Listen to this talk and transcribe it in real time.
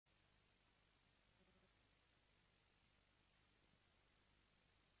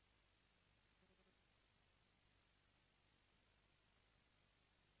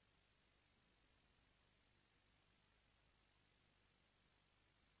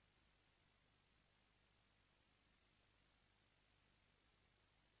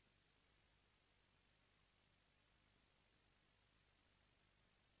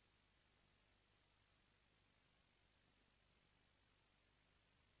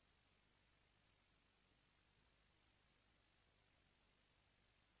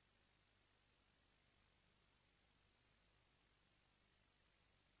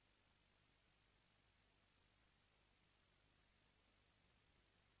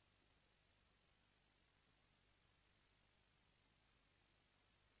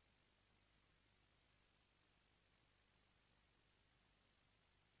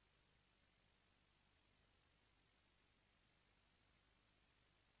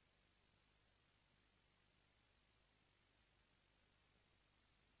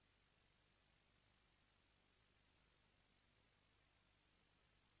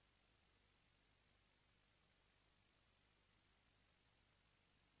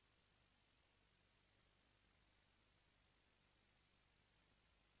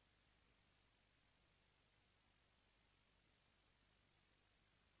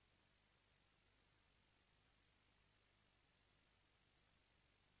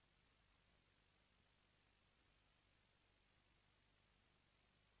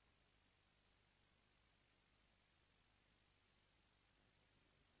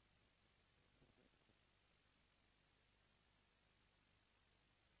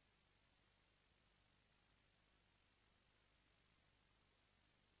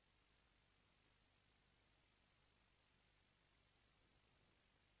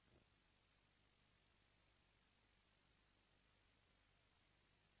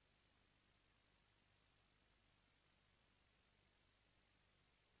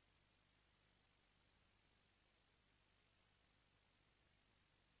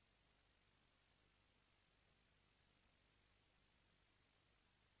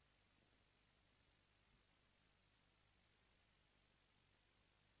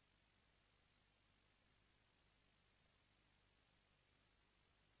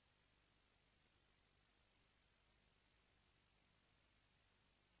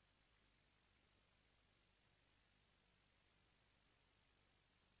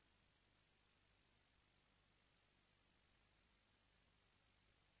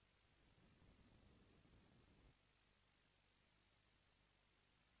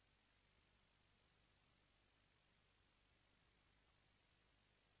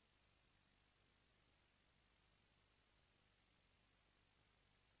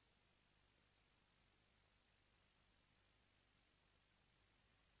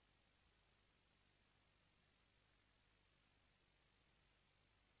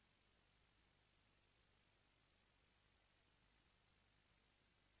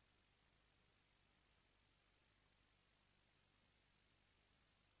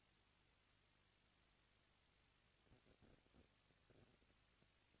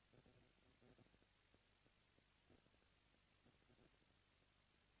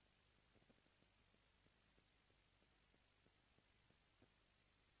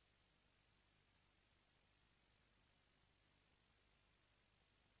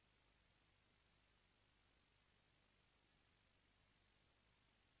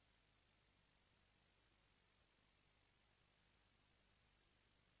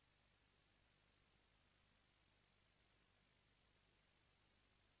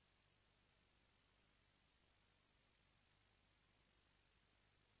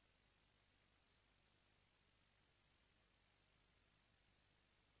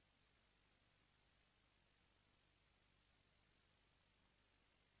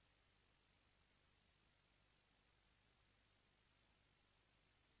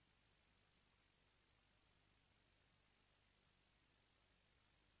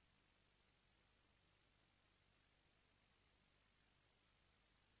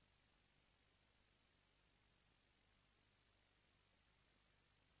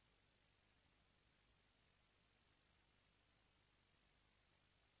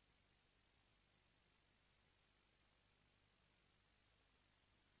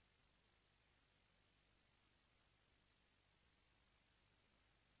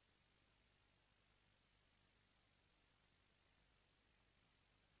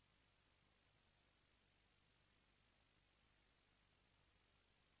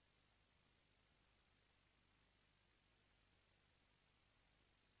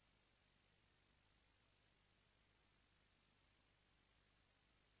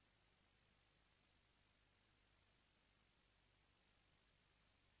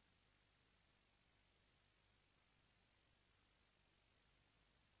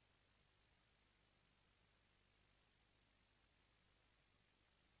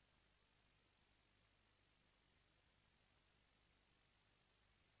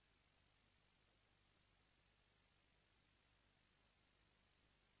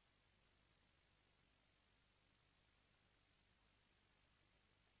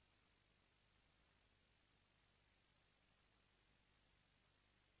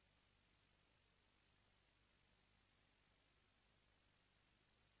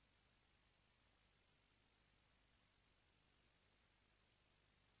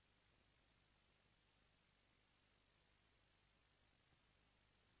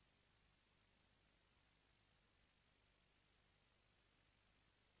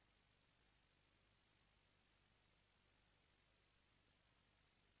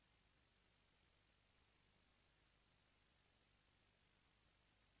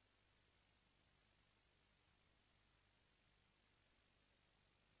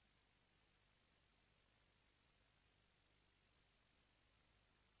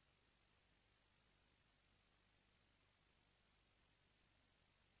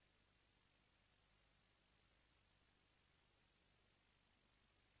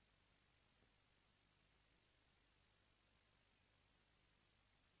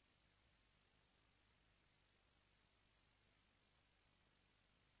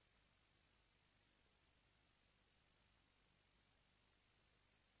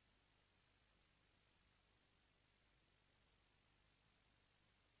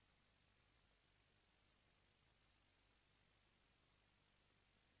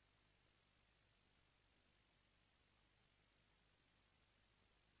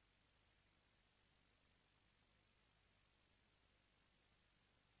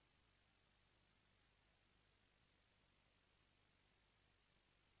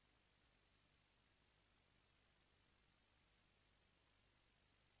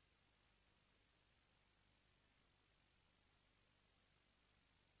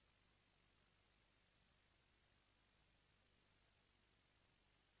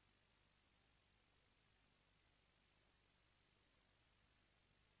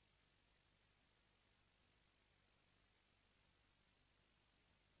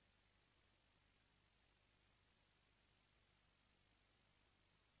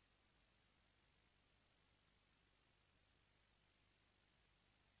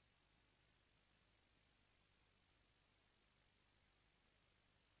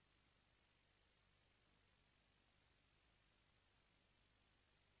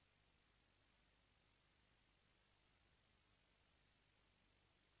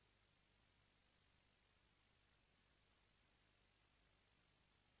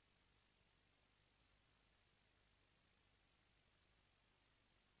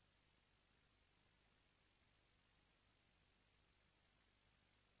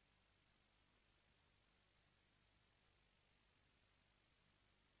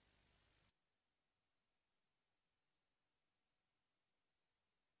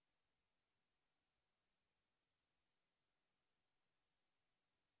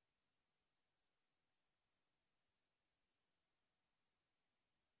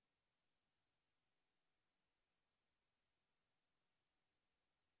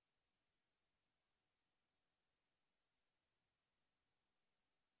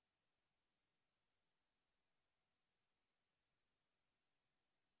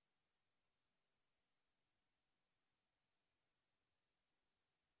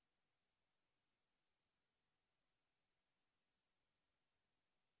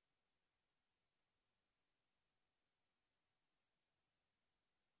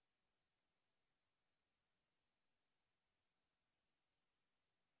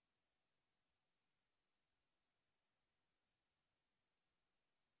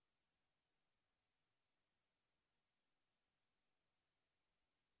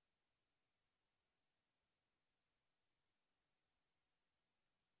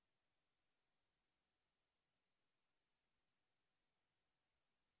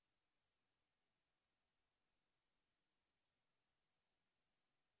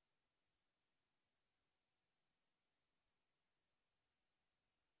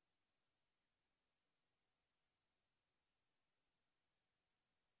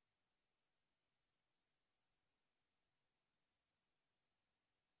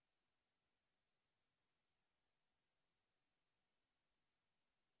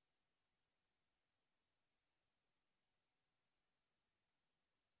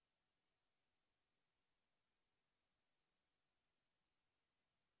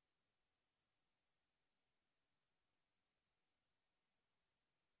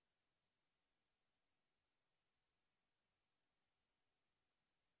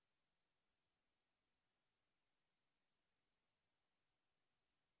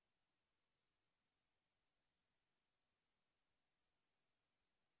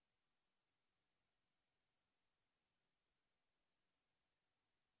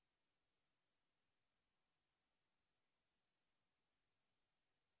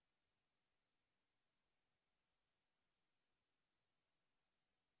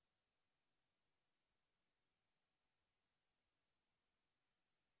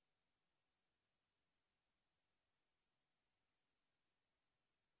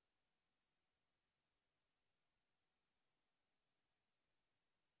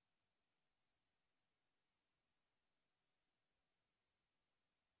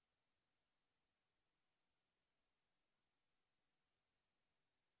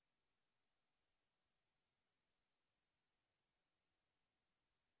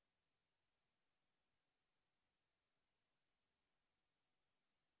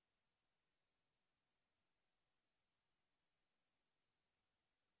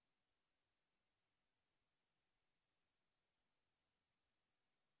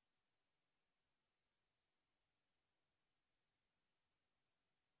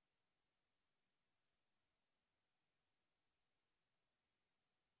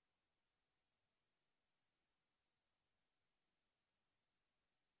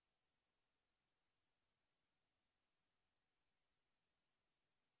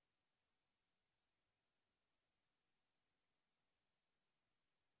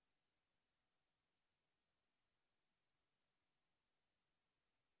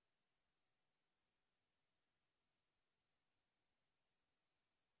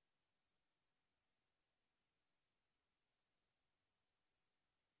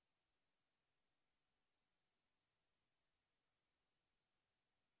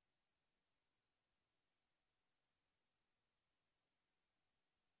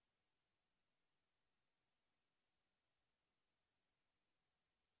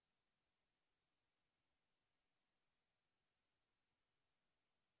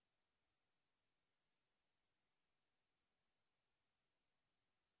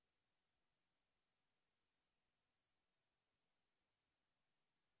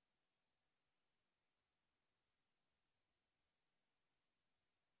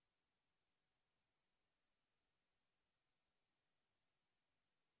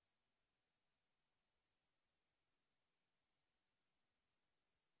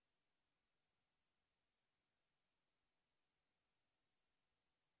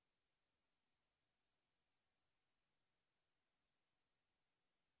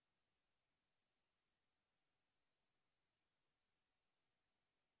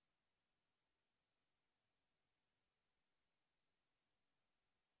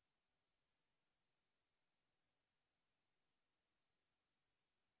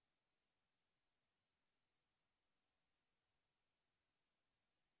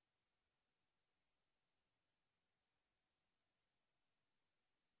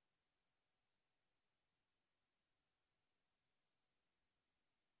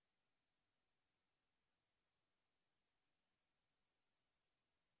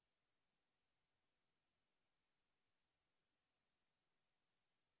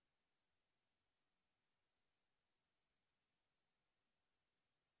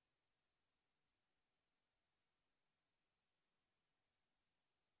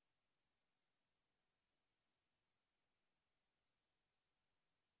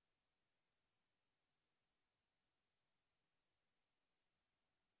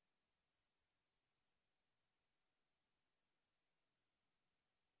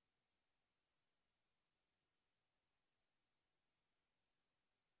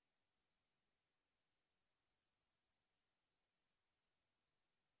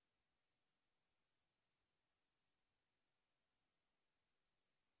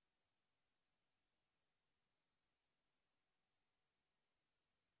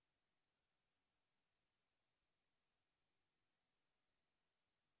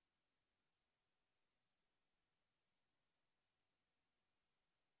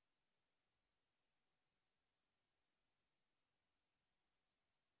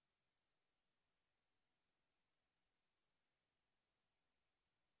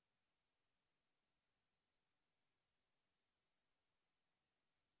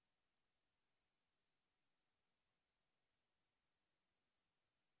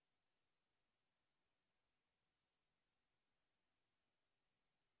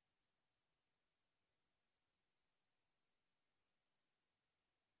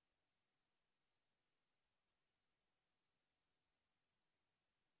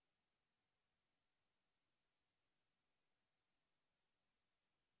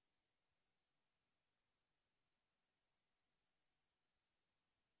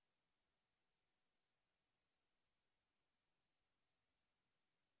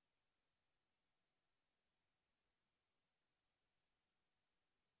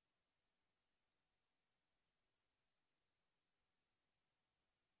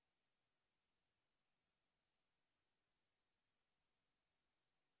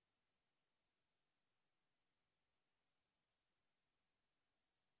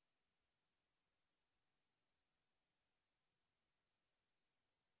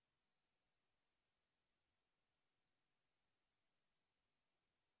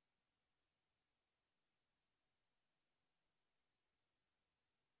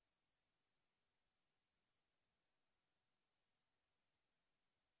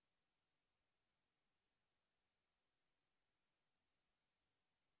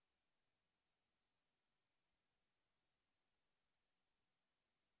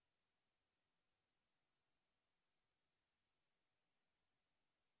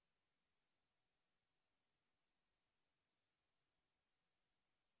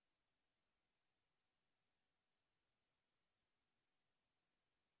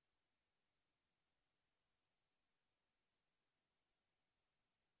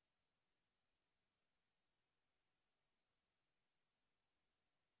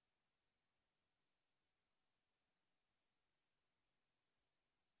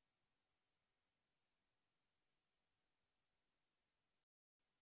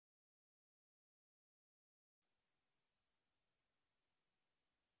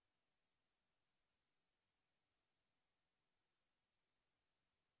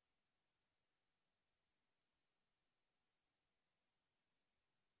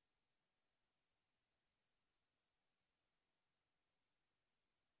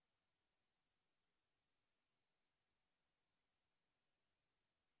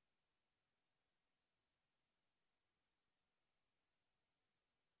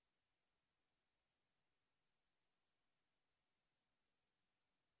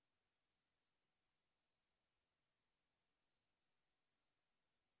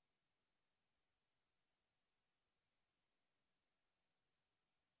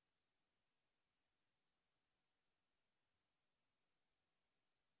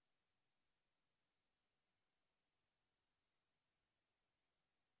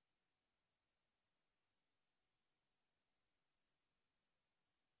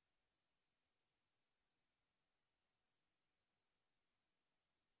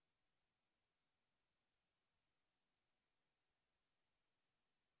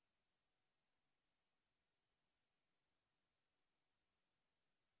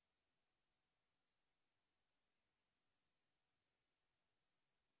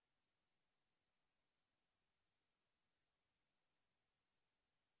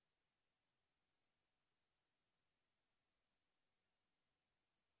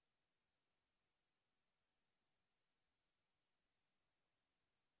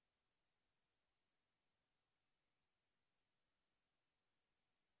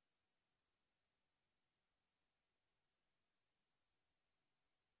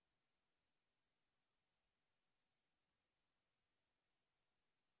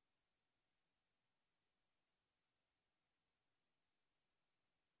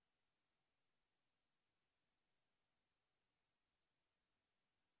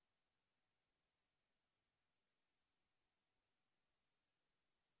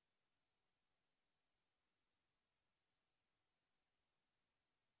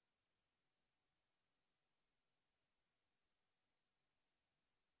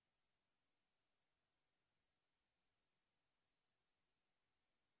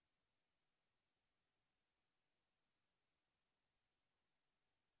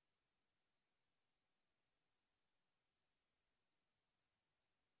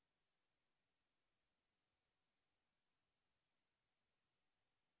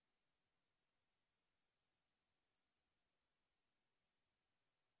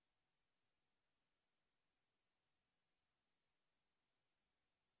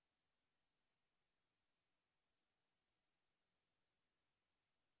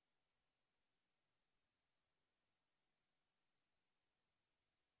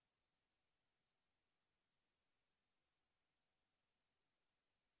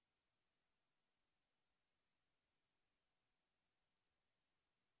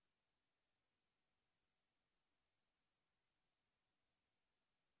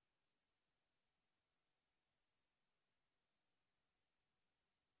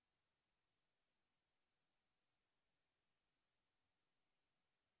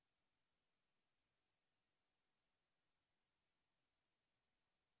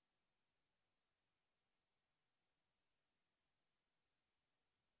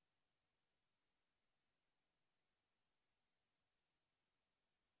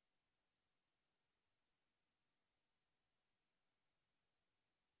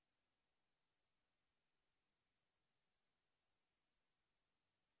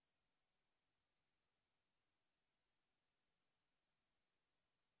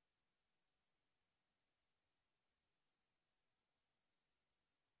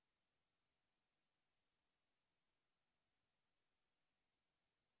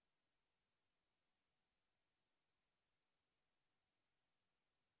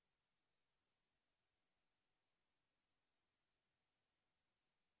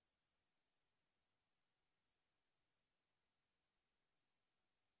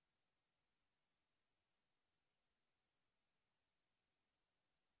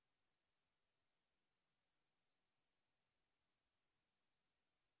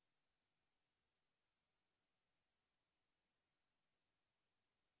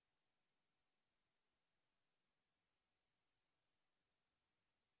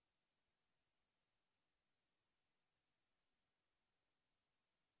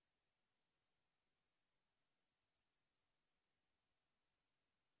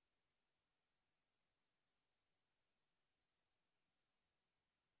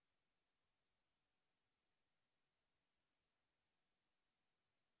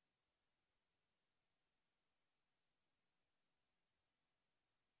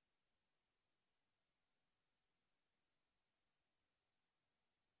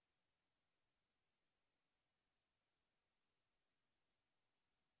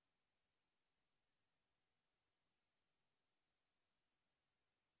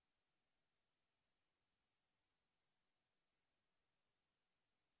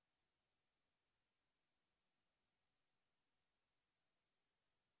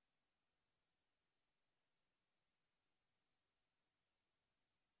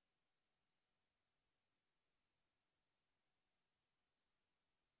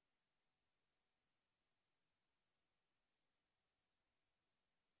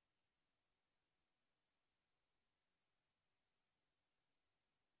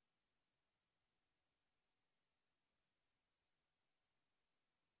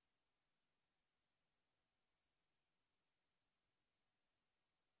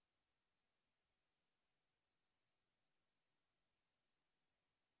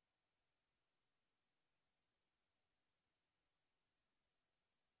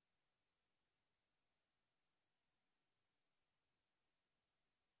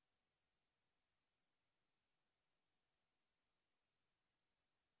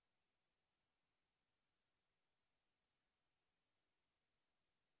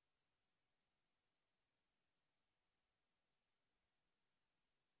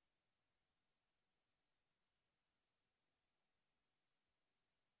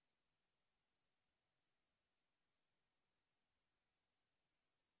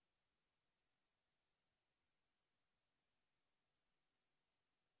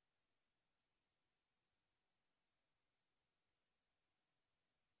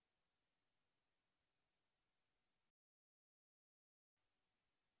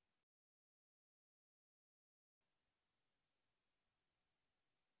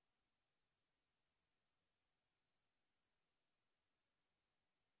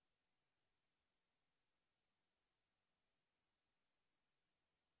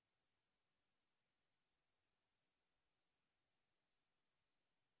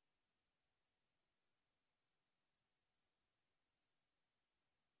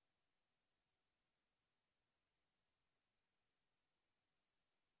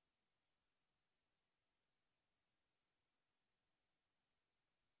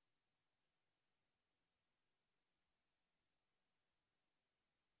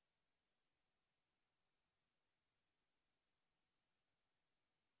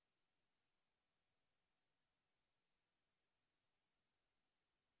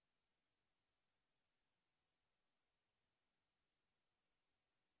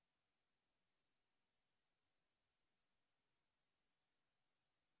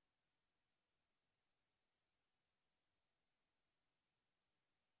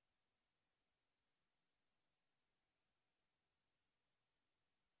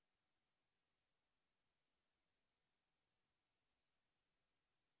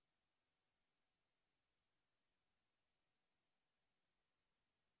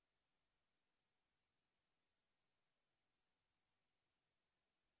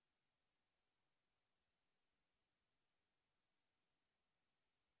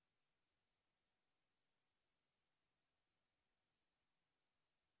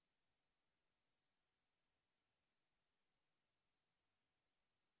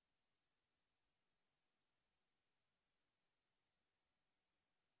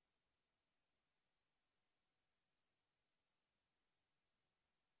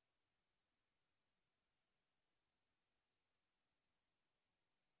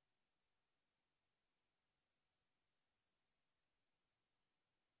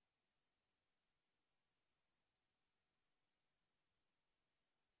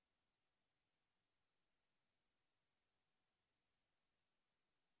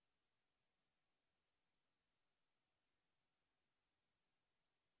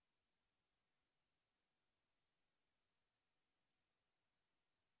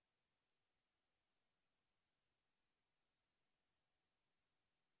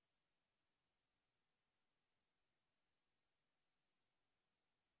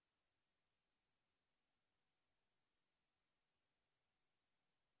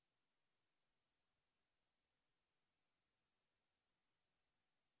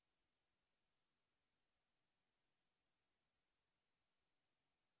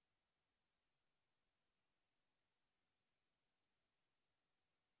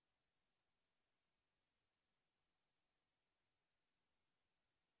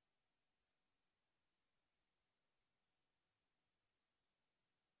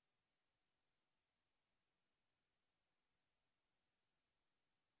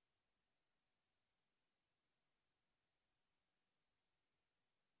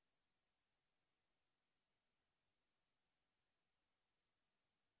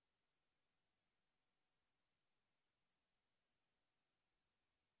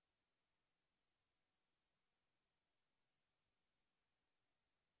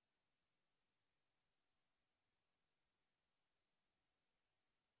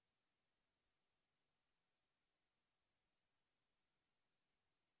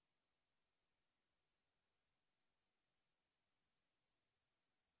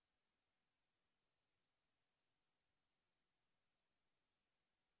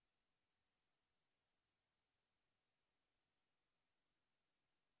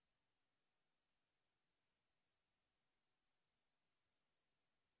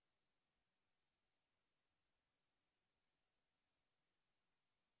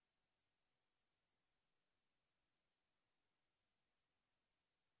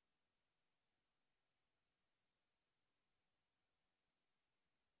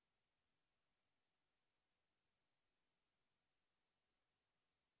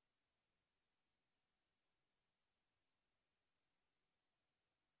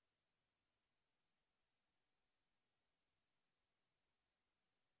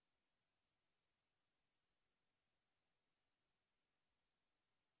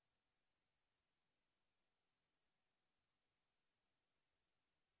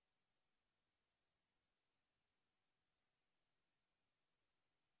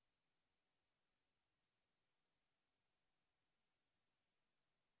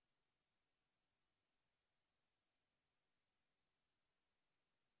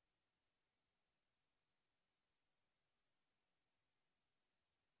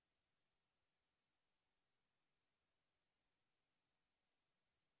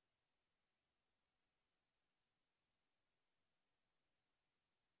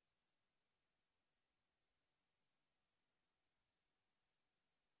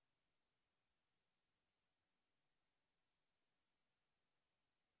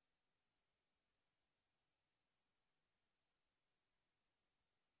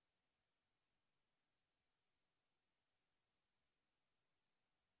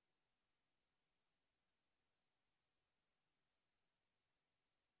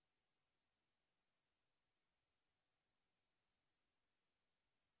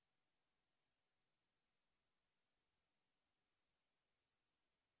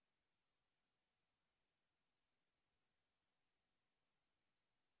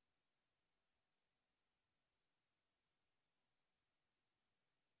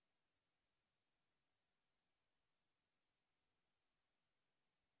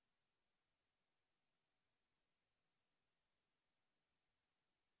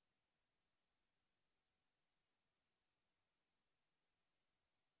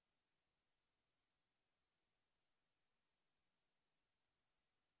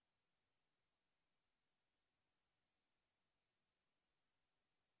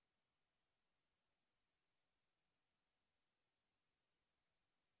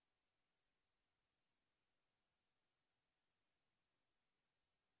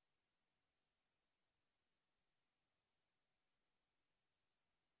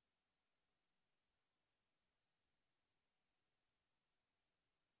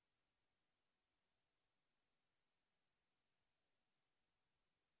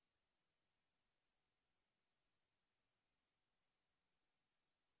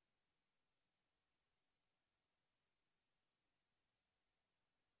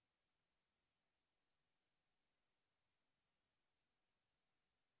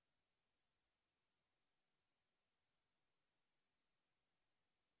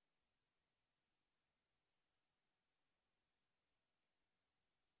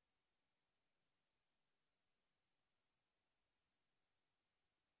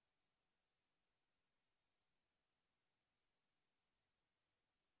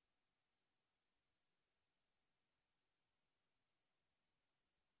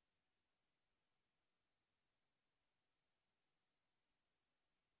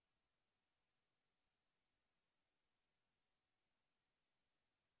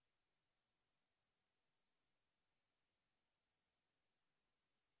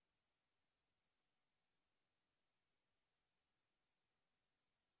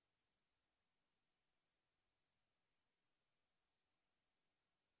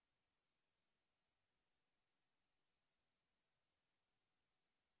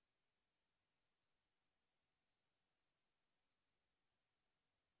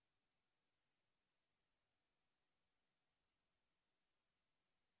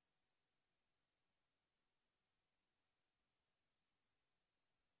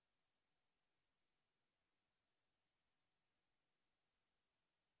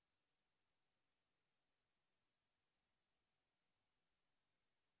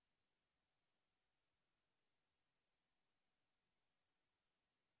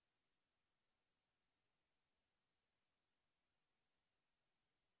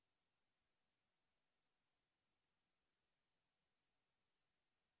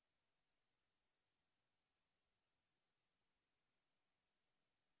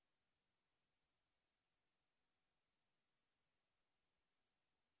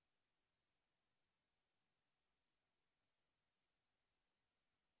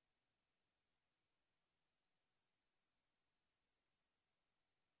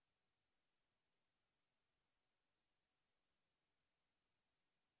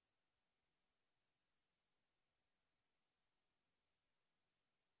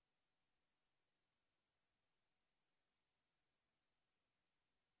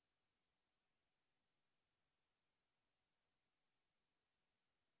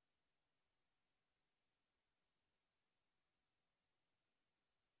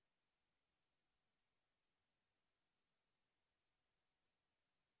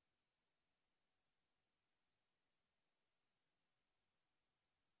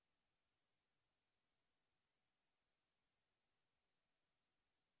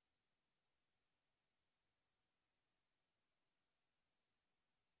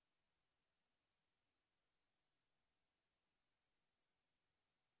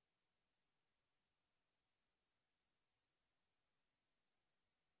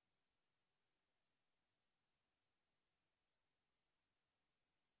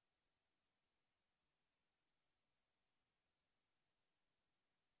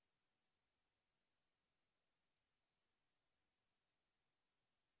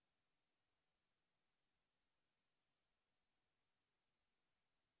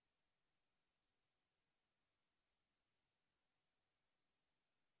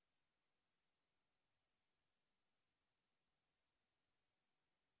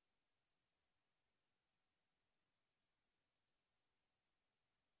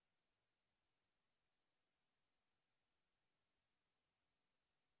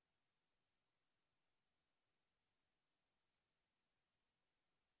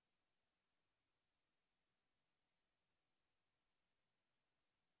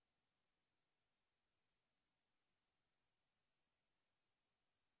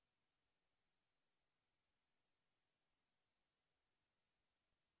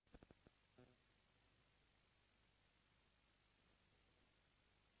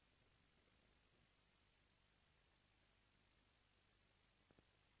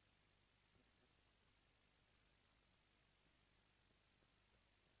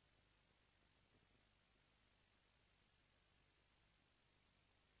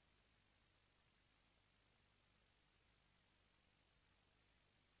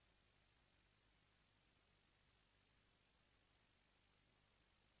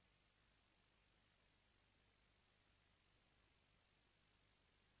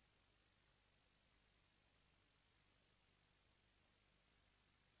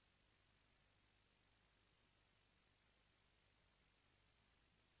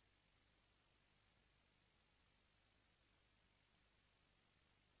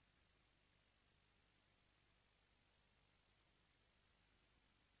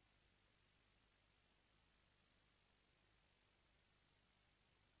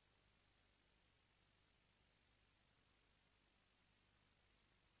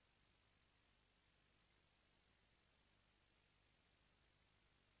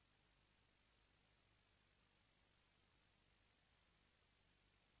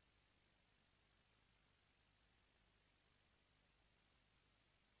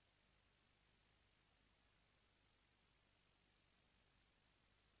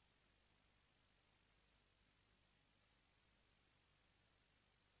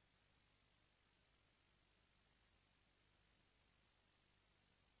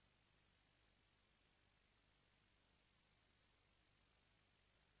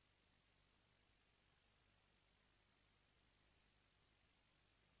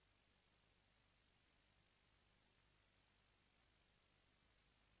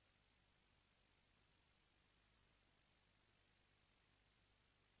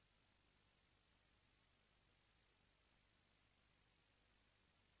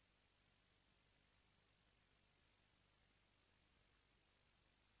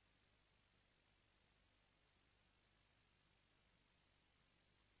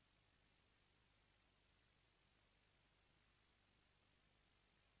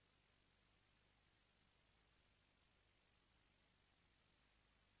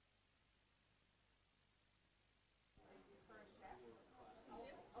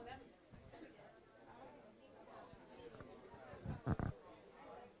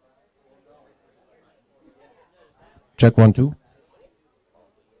Check 1, 2.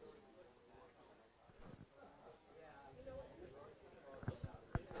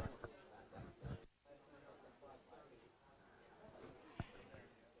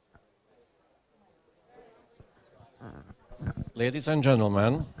 Ladies and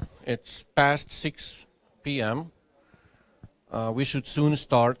gentlemen, it's past 6 p.m. We should soon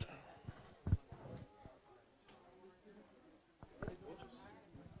start.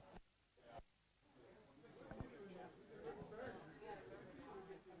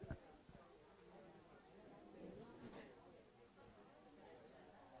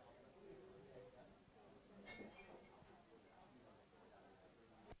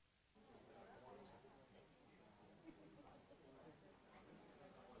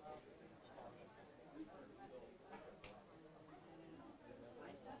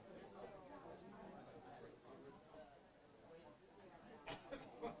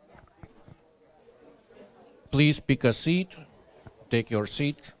 Please pick a seat. Take your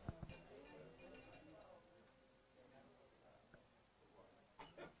seat.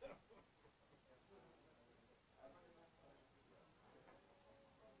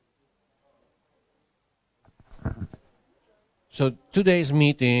 So today's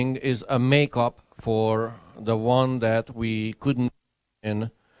meeting is a makeup for the one that we couldn't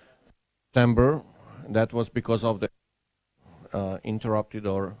in September. That was because of the interrupted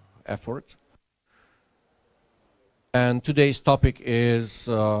our effort. And today's topic is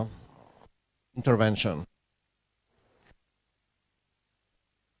intervention.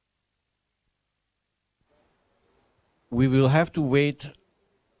 We will have to wait.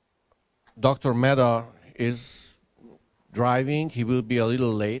 Dr. Mehta is driving. He will be a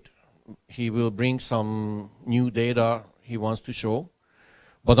little late. He will bring some new data he wants to show.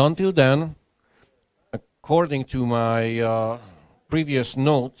 But until then, according to my previous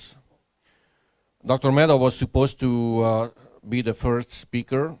notes, Dr. Mehta was supposed to be the first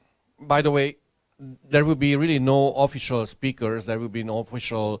speaker. By the way, there will be really no official speakers. There will be no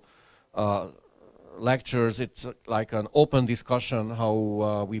official lectures. It's like an open discussion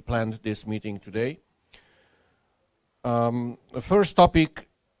how we planned this meeting today. The first topic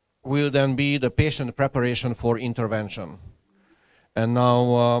will then be the patient preparation for intervention. And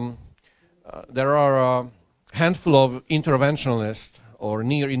now there are a handful of interventionalists or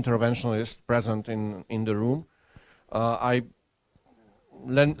near interventionalists present in the room. Let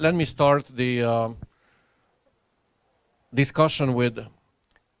me start the discussion with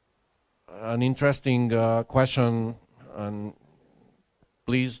an interesting question, and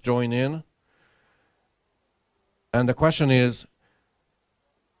please join in. And the question is,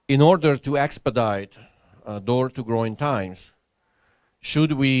 in order to expedite door-to-groin times,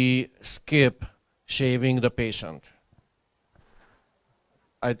 should we skip shaving the patient?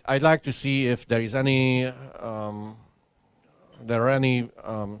 I'd like to see if there is any, there are any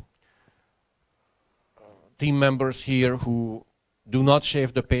team members here who do not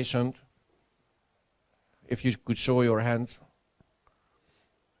shave the patient. If you could show your hands.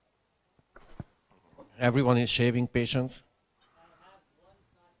 Everyone is shaving patients.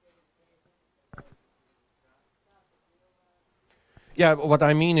 Yeah, what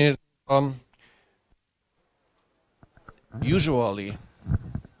I mean is, usually,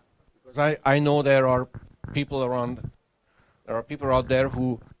 because I know there are people around, there are people out there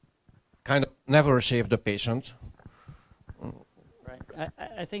who kind of never shave the patient. Right.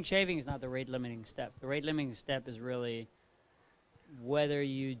 I think shaving is not the rate limiting step. The rate limiting step is really whether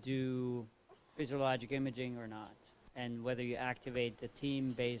you do physiologic imaging or not, and whether you activate the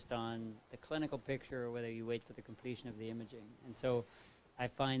team based on the clinical picture or whether you wait for the completion of the imaging. And so I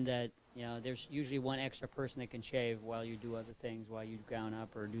find that, you know, there's usually one extra person that can shave while you do other things, while you gown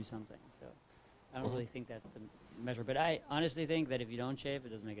up or do something. So I don't really think that's the measure. But I honestly think that if you don't shave, it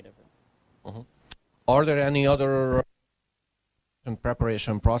doesn't make a difference. Are there any other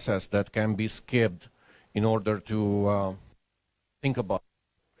preparation process that can be skipped in order to think about,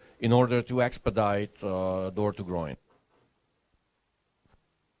 in order to expedite door-to-groin?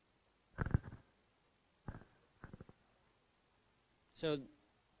 So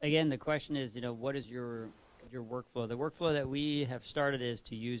again, the question is, you know, what is your workflow? The workflow that we have started is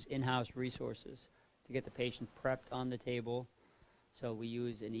to use in-house resources to get the patient prepped on the table. So we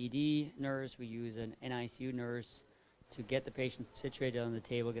use an ED nurse, we use an NICU nurse to get the patient situated on the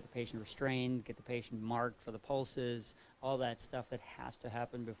table, get the patient restrained, get the patient marked for the pulses, all that stuff that has to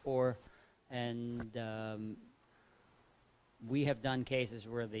happen before. And we have done cases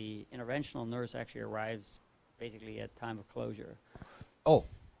where the interventional nurse actually arrives basically at time of closure. Oh,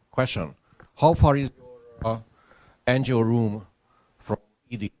 question. How far is your angio room from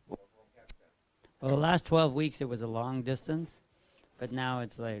ED? Well, the last 12 weeks it was a long distance, but now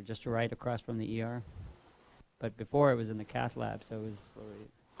it's like just right across from the ER. But before it was in the cath lab, so it was,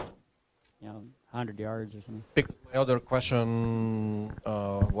 100 yards or something. My other question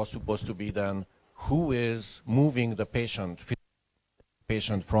was supposed to be then, who is moving the patient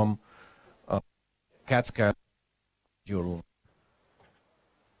from CAT scan to your room?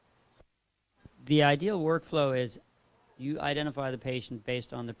 The ideal workflow is you identify the patient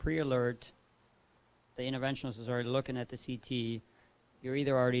based on the pre-alert. The interventionist is already looking at the CT. You're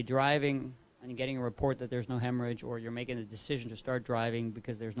either already driving and getting a report that there's no hemorrhage, or you're making a decision to start driving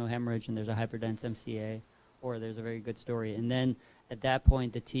because there's no hemorrhage and there's a hyperdense MCA, or there's a very good story. And then at that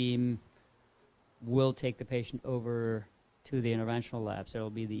point, the team will take the patient over to the interventional lab. So it'll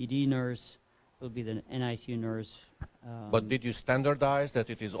be the ED nurse, it'll be the NICU nurse. But did you standardize that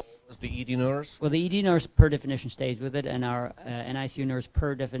it is always the ED nurse? Well, the ED nurse per definition stays with it, and our NICU nurse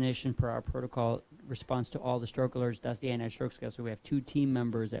per definition, per our protocol, responds to all the stroke alerts. That's the anti-stroke scale. So we have 2 team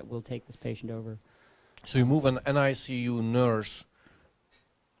members that will take this patient over. So you move an NICU nurse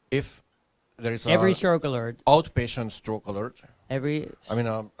if there is Every stroke alert. Outpatient stroke alert. Every. I mean,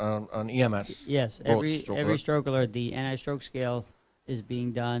 an EMS. Yes, every stroke alert, the anti-stroke scale is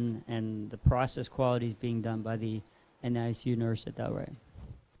being done, and the process quality is being done by the NICU nurse at Delray.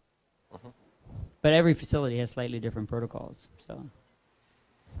 But every facility has slightly different protocols. So.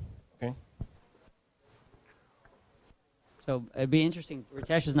 Okay. So it'd be interesting.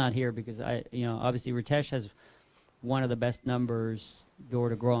 Ritesh is not here because obviously Ritesh has one of the best numbers door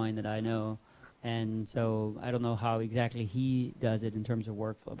to groin that I know, and so I don't know how exactly he does it in terms of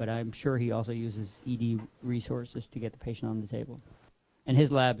workflow, but I'm sure he also uses ED resources to get the patient on the table. And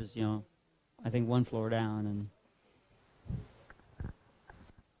his lab is, I think 1 floor down. And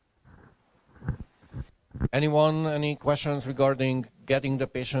anyone, any questions regarding getting the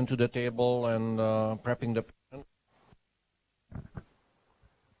patient to the table and prepping the patient?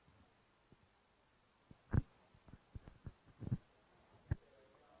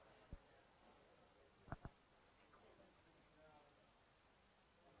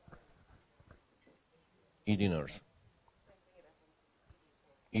 ED nurse.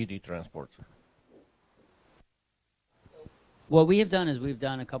 ED transport. what we have done is we've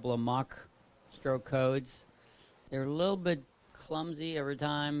done a couple of mock stroke codes. They're a little bit clumsy every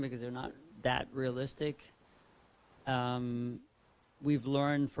time because they're not that realistic. We've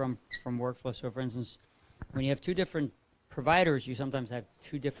learned from workflow. So for instance, when you have two different providers, you sometimes have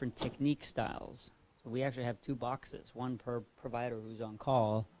two different technique styles. So we actually have two boxes, one per provider who's on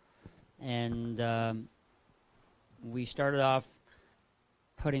call. And we started off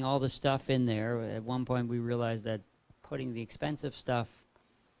putting all the stuff in there. At one point we realized that putting the expensive stuff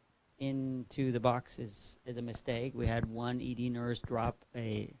into the box is a mistake. We had one ED nurse drop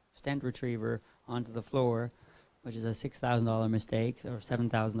a stent retriever onto the floor, which is a $6,000 mistake, or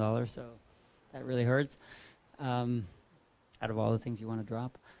 $7,000, so that really hurts, out of all the things you want to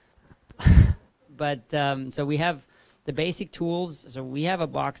drop. But so we have the basic tools. So we have a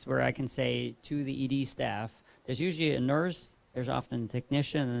box where I can say to the ED staff, there's usually a nurse, there's often a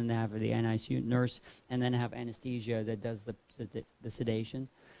technician, and then they have the NICU nurse, and then have anesthesia that does the sedation.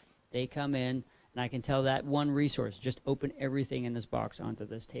 They come in, and I can tell that one resource, just open everything in this box onto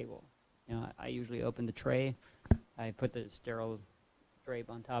this table. You know, I usually open the tray. I put the sterile drape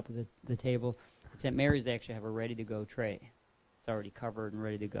on top of the table. At St. Mary's, they actually have a ready-to-go tray. It's already covered and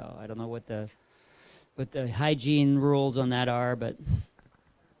ready to go. I don't know what the hygiene rules on that are, but...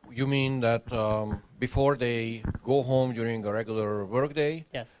 You mean that before they go home during a regular workday,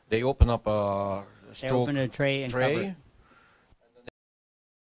 yes, they open up a stroke they open a tray and cover it.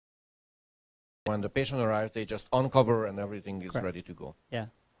 When the patient arrives, they just uncover and everything is Correct. ready to go. Yeah,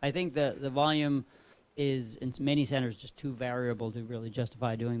 I think the volume is in many centers just too variable to really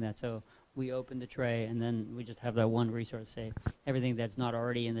justify doing that. So we open the tray and then we just have that one resource say everything that's not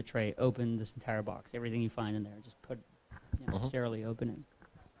already in the tray, open this entire box. Everything you find in there, just put, sterilely open it.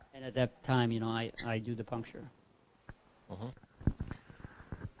 And at that time, I do the puncture.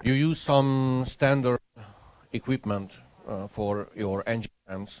 You use some standard equipment for your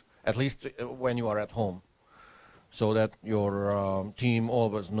angiograms, at least when you are at home, so that your team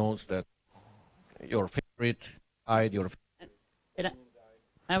always knows that your favorite guide, And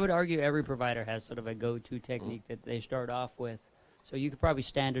I would argue every provider has sort of a go-to technique that they start off with. So you could probably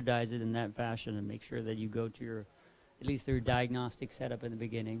standardize it in that fashion and make sure that you go to your, at least their diagnostic setup in the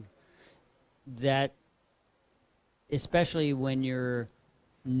beginning. That, especially when you're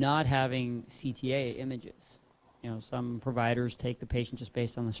not having CTA images. Some providers take the patient just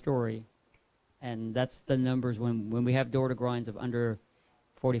based on the story. And that's the numbers when we have door to groins of under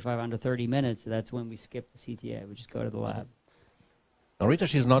 45 under 30 minutes, that's when we skip the CTA. We just go to the lab. Now,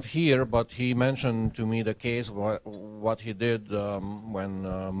 Ritesh is not here, but he mentioned to me the case, what he did when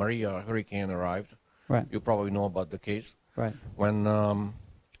Maria hurricane arrived. Right. You probably know about the case. Right. When,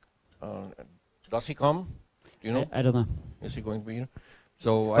 does he come? Do you know? I don't know. Is he going to be here?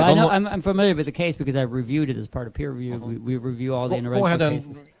 So Well, I don't know. I'm familiar with the case because I've reviewed it as part of peer review. We review all the interventional Go ahead cases.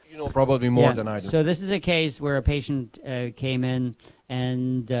 and you know probably more than I do. So this is a case where a patient came in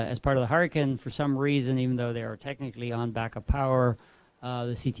and as part of the hurricane, for some reason, even though they are technically on backup power,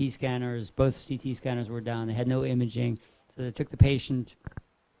 the CT scanners, both CT scanners were down. They had no imaging. So they took the patient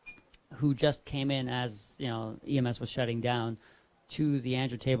who just came in as, you know, EMS was shutting down to the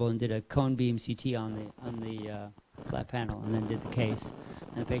angio table and did a cone beam CT on the flat panel and then did the case.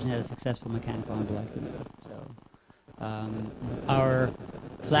 And the patient had a successful mechanical embolectomy. So our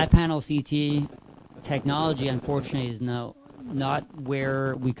flat panel CT technology, unfortunately, is now not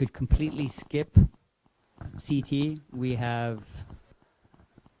where we could completely skip CT. We have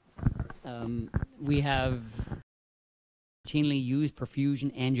routinely used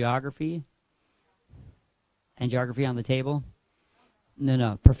perfusion angiography on the table.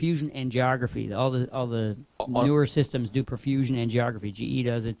 No, perfusion angiography. All the newer systems do perfusion angiography. GE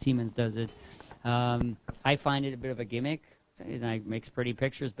does it, Siemens does it. I find it a bit of a gimmick. It makes pretty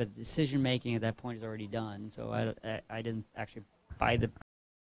pictures, but decision making at that point is already done. So I didn't actually buy the.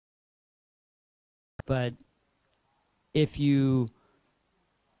 But if you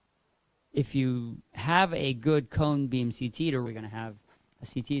have a good cone beam CT, we're going to have a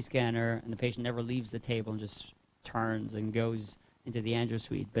CT scanner, and the patient never leaves the table and just turns and goes into the angio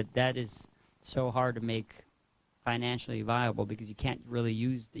suite. But that is so hard to make financially viable because you can't really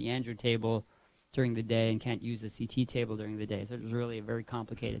use the angio table during the day and can't use the CT table during the day. So it was really a very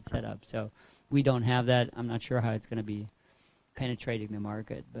complicated setup. So we don't have that. I'm not sure how it's going to be penetrating the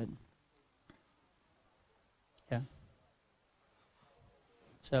market, but yeah.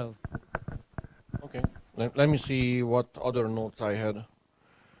 So. Okay, let me see what other notes I had.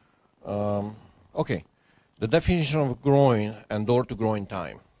 Okay, the definition of groin and door to groin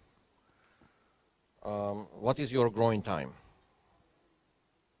time. What is your groin time?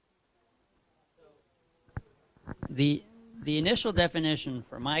 The initial definition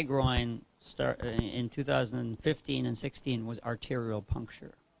for my groin in 2015 and 16 was arterial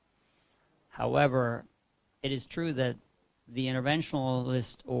puncture. However, it is true that the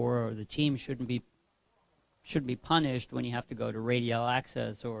interventionalist or the team shouldn't be punished when you have to go to radial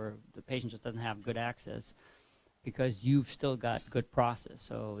access or the patient just doesn't have good access because you've still got good process.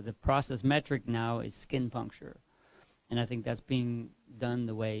 So the process metric now is skin puncture. And I think that's being done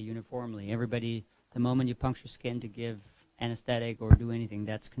the way uniformly. Everybody, the moment you puncture skin to give anesthetic or do anything,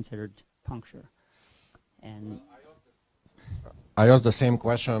 that's considered puncture. And I asked the same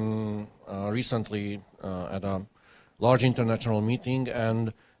question recently at a large international meeting,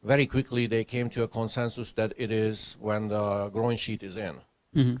 and very quickly they came to a consensus that it is when the groin sheet is in.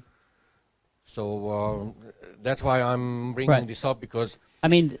 mm-hmm. So that's why I'm bringing this up, because I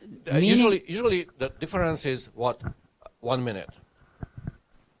mean, usually the difference is what, 1 minute.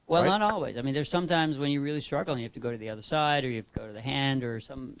 Well, right? not always. I mean, there's sometimes when you really struggle and you have to go to the other side or you have to go to the hand or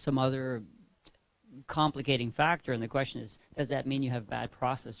some other complicating factor, and the question is, does that mean you have bad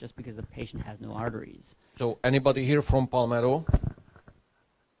process just because the patient has no arteries? So anybody here from Palmetto?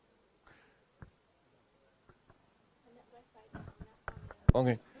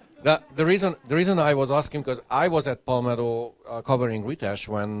 Okay. The reason I was asking, because I was at Palmetto covering Ritesh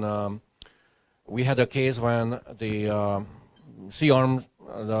when we had a case when the C-arm,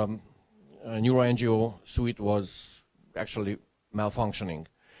 the neuroangio suite was actually malfunctioning.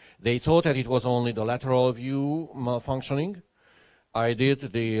 They thought that it was only the lateral view malfunctioning. I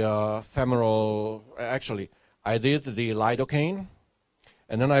did the femoral, actually, I did the lidocaine,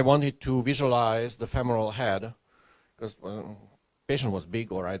 and then I wanted to visualize the femoral head, because patient was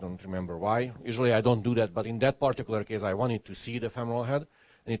big, or I don't remember why. Usually I don't do that, but in that particular case I wanted to see the femoral head,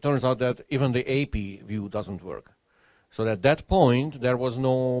 and it turns out that even the AP view doesn't work. So at that point there was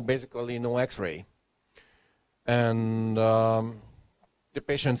basically no X-ray. And the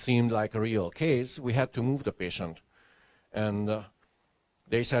patient seemed like a real case. We had to move the patient. And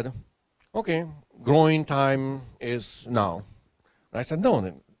they said, okay, groin time is now. And I said,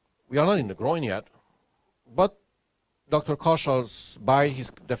 no, we are not in the groin yet. But Dr. Kaushals, by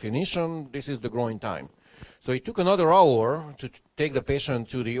his definition, this is the groin time. So it took another hour to take the patient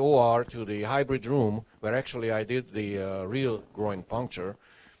to the OR, to the hybrid room, where actually I did the real groin puncture.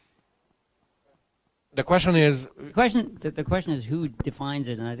 The question is... The question is who defines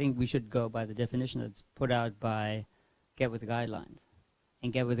it, and I think we should go by the definition that's put out by Get With the Guidelines.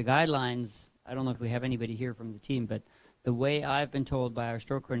 and get with the guidelines. I don't know if we have anybody here from the team, but the way I've been told by our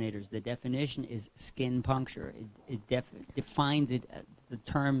stroke coordinators, the definition is skin puncture. It defines it, the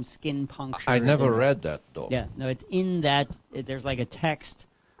term skin puncture. I never read that, though. Yeah, no, it's in that, there's like a text,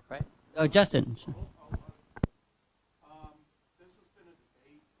 right? Oh, Justin.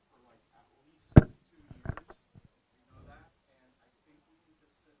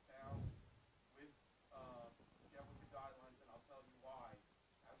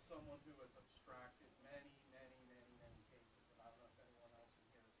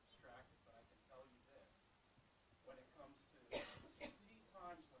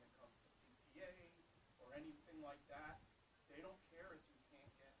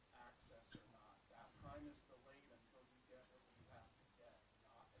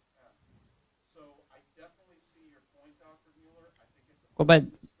 Well,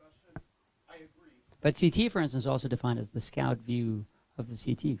 but CT, for instance, is also defined as the scout view of the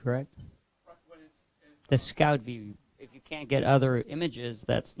CT, correct? The scout view. If you can't get other images,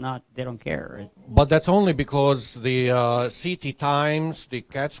 that's not, they don't care. But that's only because the CT times the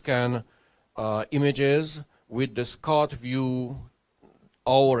CAT scan images with the scout view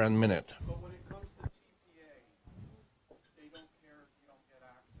hour and minute.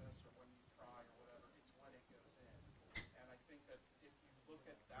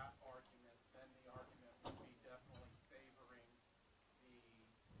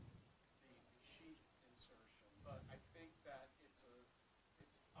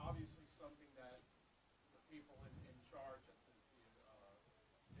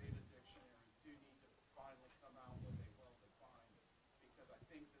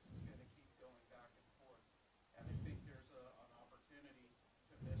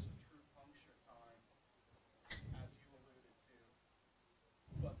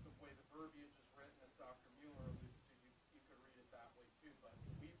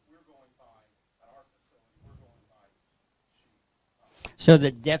 So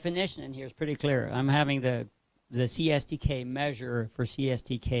the definition in here is pretty clear. I'm having the CSTK measure for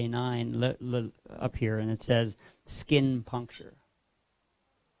CSTK9 up here, and it says skin puncture.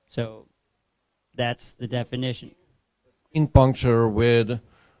 So that's the definition. Skin puncture with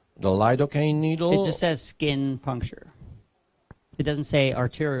the lidocaine needle? It just says skin puncture. It doesn't say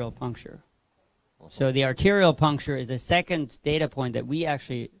arterial puncture. So the arterial puncture is a second data point that we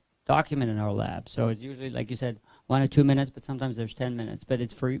actually document in our lab. So it's usually, like you said, 1 or 2 minutes, but sometimes there's 10 minutes. But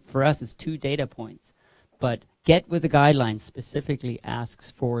it's for us, it's 2 data points. But Get with the Guidelines specifically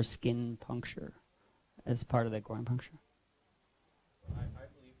asks for skin puncture as part of that groin puncture. I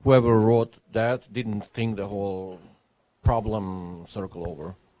believe whoever wrote that didn't think the whole problem circle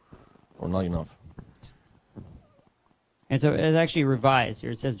over, or not enough. And so it's actually revised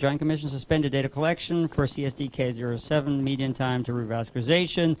here. It says Joint Commission suspended data collection for CSDK07 median time to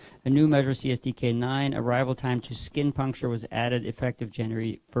revascularization. A new measure, CSDK9, arrival time to skin puncture, was added effective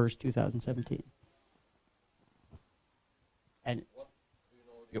January 1st, 2017. And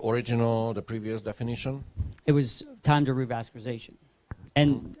the original, the previous definition? It was time to revascularization.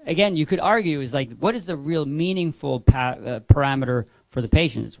 And again, you could argue, is like, what is the real meaningful parameter for the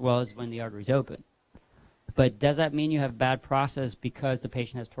patient? Well, it's when the artery's open. But does that mean you have bad process because the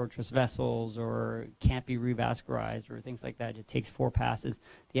patient has tortuous vessels or can't be revascularized or things like that? It takes 4 passes.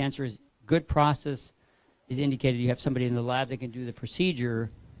 The answer is good process is indicated you have somebody in the lab that can do the procedure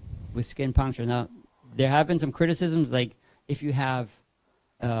with skin puncture. Now, there have been some criticisms, like if you have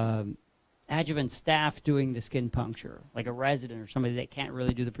adjuvant staff doing the skin puncture, like a resident or somebody that can't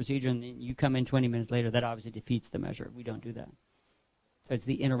really do the procedure, and then you come in 20 minutes later, that obviously defeats the measure. We don't do that. So it's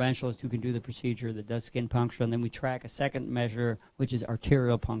the interventionalist who can do the procedure that does skin puncture, and then we track a second measure, which is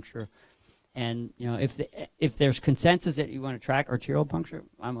arterial puncture. And you know, if there's consensus that you want to track arterial puncture,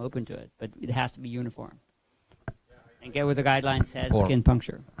 I'm open to it, but it has to be uniform. And Get with the Guidelines says skin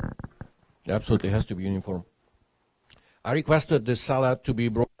puncture. It absolutely has to be uniform. I requested this salad to be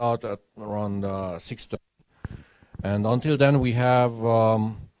brought out at around 6:30, and until then we have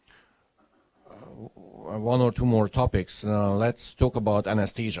 1 or 2 more topics. Let's talk about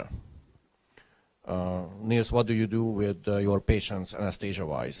anesthesia. Niels, what do you do with your patients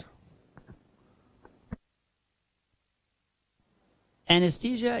anesthesia-wise?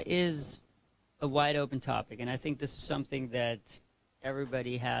 Anesthesia is a wide open topic, and I think this is something that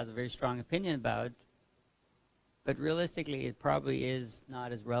everybody has a very strong opinion about, but realistically it probably is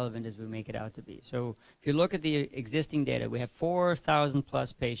not as relevant as we make it out to be. So if you look at the existing data, we have 4,000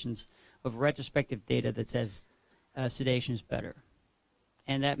 plus patients of retrospective data that says sedation is better.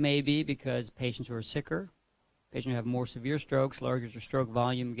 And that may be because patients who are sicker, patients who have more severe strokes, larger stroke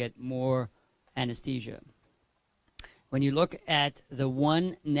volume, get more anesthesia. When you look at the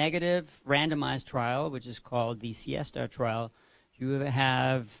one negative randomized trial, which is called the Siesta trial, you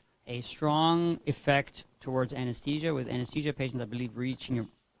have a strong effect towards anesthesia, with anesthesia patients, I believe, reaching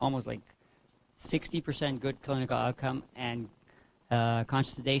almost like 60% good clinical outcome, and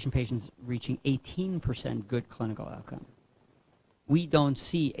conscious sedation patients reaching 18% good clinical outcome. We don't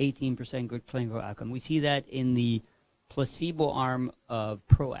see 18% good clinical outcome. We see that in the placebo arm of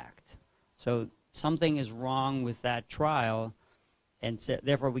PROACT. So something is wrong with that trial, and so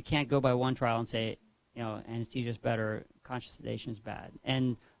therefore we can't go by one trial and say, you know, anesthesia is better, conscious sedation is bad.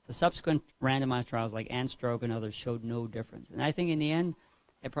 And the subsequent randomized trials like ANSTROKE and others showed no difference. And I think in the end,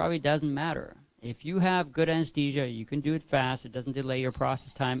 it probably doesn't matter. If you have good anesthesia, you can do it fast, it doesn't delay your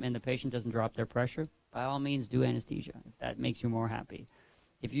process time, and the patient doesn't drop their pressure, by all means do anesthesia if that makes you more happy.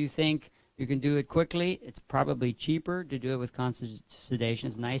 If you think you can do it quickly, it's probably cheaper to do it with conscious sedation.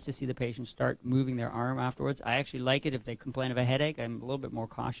 It's nice to see the patient start moving their arm afterwards. I actually like it if they complain of a headache. I'm a little bit more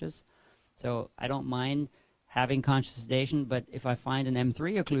cautious. So I don't mind having conscious sedation, but if I find an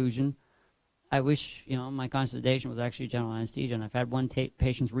M3 occlusion, I wish, you know, my conscious sedation was actually general anesthesia. And I've had one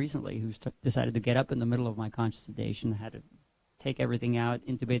patient recently who decided to get up in the middle of my conscious sedation, had to take everything out,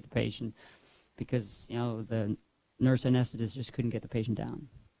 intubate the patient, because, you know, the nurse anesthetist just couldn't get the patient down.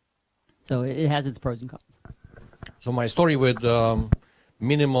 So it has its pros and cons. So my story with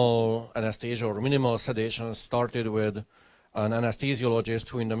minimal anesthesia or minimal sedation started with an anesthesiologist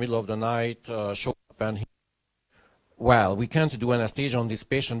who in the middle of the night showed up and he, well, we can't do anesthesia on this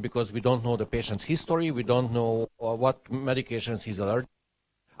patient because we don't know the patient's history, we don't know what medications he's allergic to.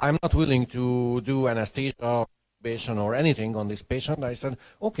 I'm not willing to do anesthesia or anything on this patient. I said,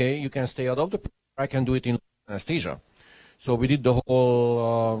 okay, you can stay out of the picture, I can do it in anesthesia. So we did the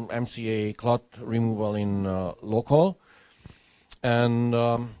whole MCA clot removal in local. And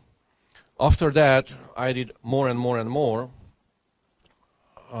after that, I did more and more and more.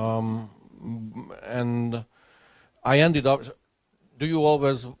 And I ended up, do you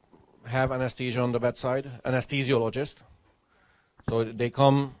always have anesthesia on the bedside? Anesthesiologist. So they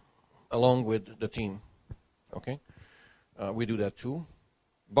come along with the team. Okay? We do that too.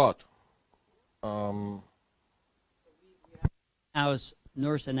 But house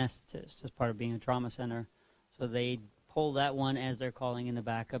nurse anesthetist as part of being a trauma center. So they pull that one as they're calling in the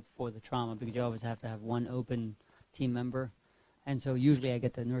backup for the trauma, because you always have to have one open team member. And so usually I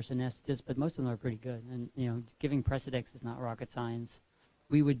get the nurse anesthetist, but most of them are pretty good. And, you know, giving Precedex is not rocket science.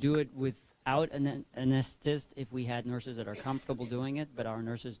 We would do it without an anesthetist if we had nurses that are comfortable doing it, but our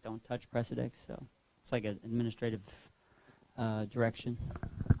nurses don't touch Precedex, so it's like an administrative direction.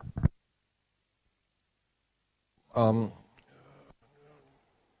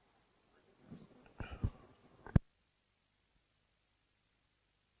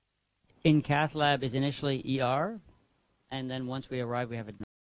 In cath lab is initially ER, and then once we arrive, we have a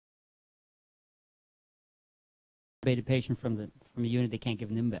intubated patient from the unit. They can't give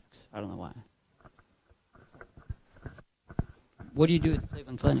Nimbex. I don't know why. What do you do at the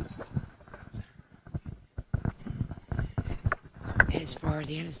Cleveland Clinic? As far as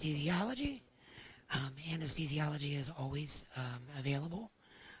the anesthesiology, anesthesiology is always available.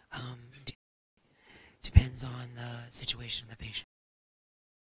 Depends on the situation of the patient.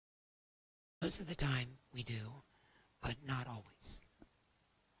 Most of the time we do, but not always.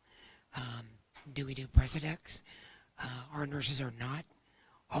 Do we do Precedex? Our nurses are not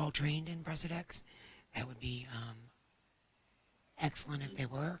all trained in Precedex. That would be excellent if they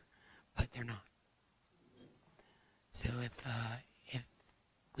were, but they're not. So if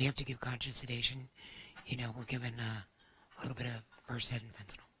we have to give conscious sedation, you know, we're given a little bit of Versed and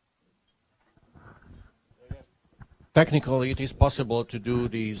fentanyl. Technically, it is possible to do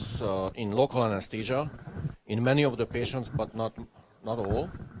these in local anesthesia in many of the patients, but not all.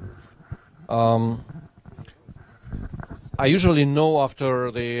 I usually know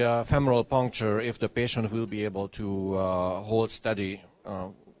after the femoral puncture if the patient will be able to hold steady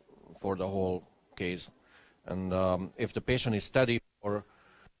for the whole case. And if the patient is steady for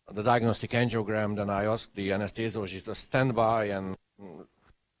the diagnostic angiogram, then I ask the anesthesiologist to stand by and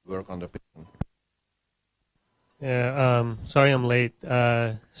work on the patient. Yeah, sorry I'm late.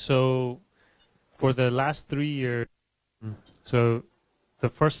 So for the last 3 years, so the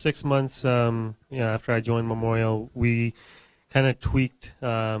first 6 months, after I joined Memorial, we kind of tweaked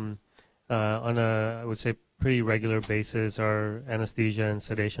on a, I would say, pretty regular basis our anesthesia and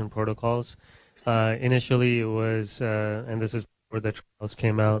sedation protocols. Initially, it was, and this is where the trials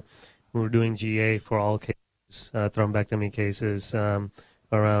came out, we were doing GA for all cases, thrombectomy cases,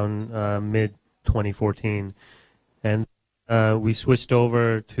 around mid-2014. And we switched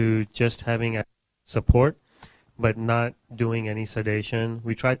over to just having support, but not doing any sedation.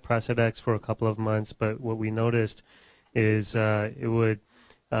 We tried Precedex for a couple of months, but what we noticed is it would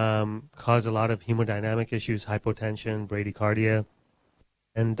cause a lot of hemodynamic issues, hypotension, bradycardia,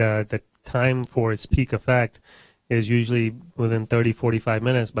 and the time for its peak effect is usually within 30, 45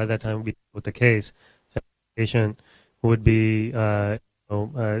 minutes. By that time, we with the case, the patient would be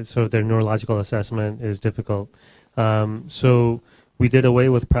so their neurological assessment is difficult. So we did away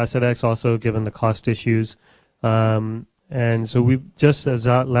with Precedex also given the cost issues. And so we just, as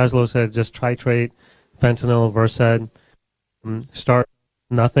Laszlo said, just titrate fentanyl, Versed, start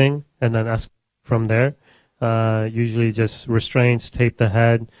nothing, and then escalate from there. Usually just restraints, tape the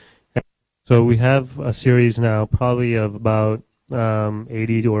head. So we have a series now probably of about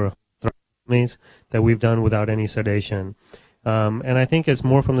 80 or 100 that we've done without any sedation. And I think it's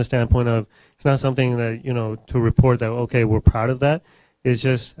more from the standpoint of it's not something that, to report that, okay, we're proud of that. It's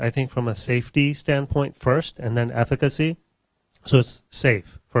just, I think, from a safety standpoint first and then efficacy. So it's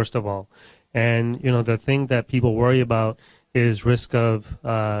safe, first of all. And, the thing that people worry about is risk of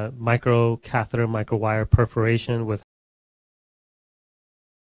micro catheter, microwire perforation with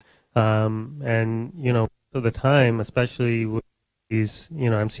and, at the time, especially with these,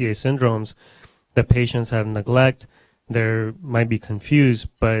 MCA syndromes, the patients have neglect, they might be confused,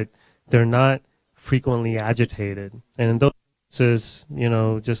 but they're not frequently agitated. And in those cases,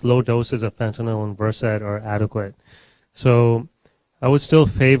 just low doses of fentanyl and Versed are adequate. So I would still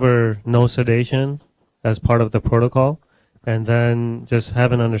favor no sedation as part of the protocol, and then just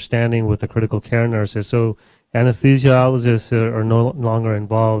have an understanding with the critical care nurses. So anesthesiologists are no longer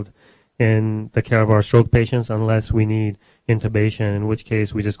involved in the care of our stroke patients unless we need intubation, in which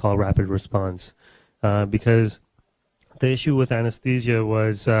case we just call rapid response. Because the issue with anesthesia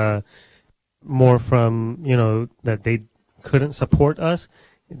was more from, that they couldn't support us.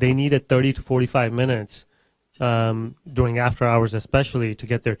 They needed 30 to 45 minutes during after hours especially to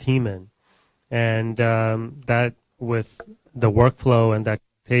get their team in. And that with the workflow and the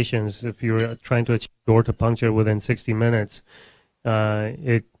expectations, if you're trying to achieve door to puncture within 60 minutes,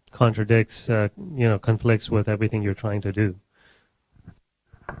 it contradicts, conflicts with everything you're trying to do.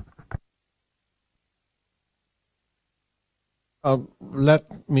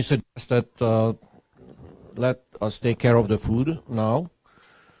 Let me suggest that let us take care of the food now.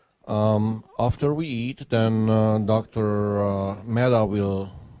 After we eat, then Dr. Mehta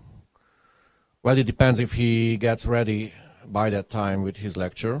will, well, it depends if he gets ready by that time with his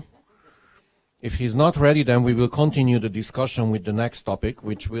lecture. If he's not ready, then we will continue the discussion with the next topic,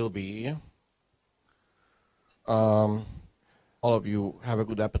 which will be, all of you have a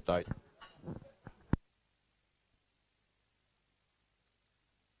good appetite.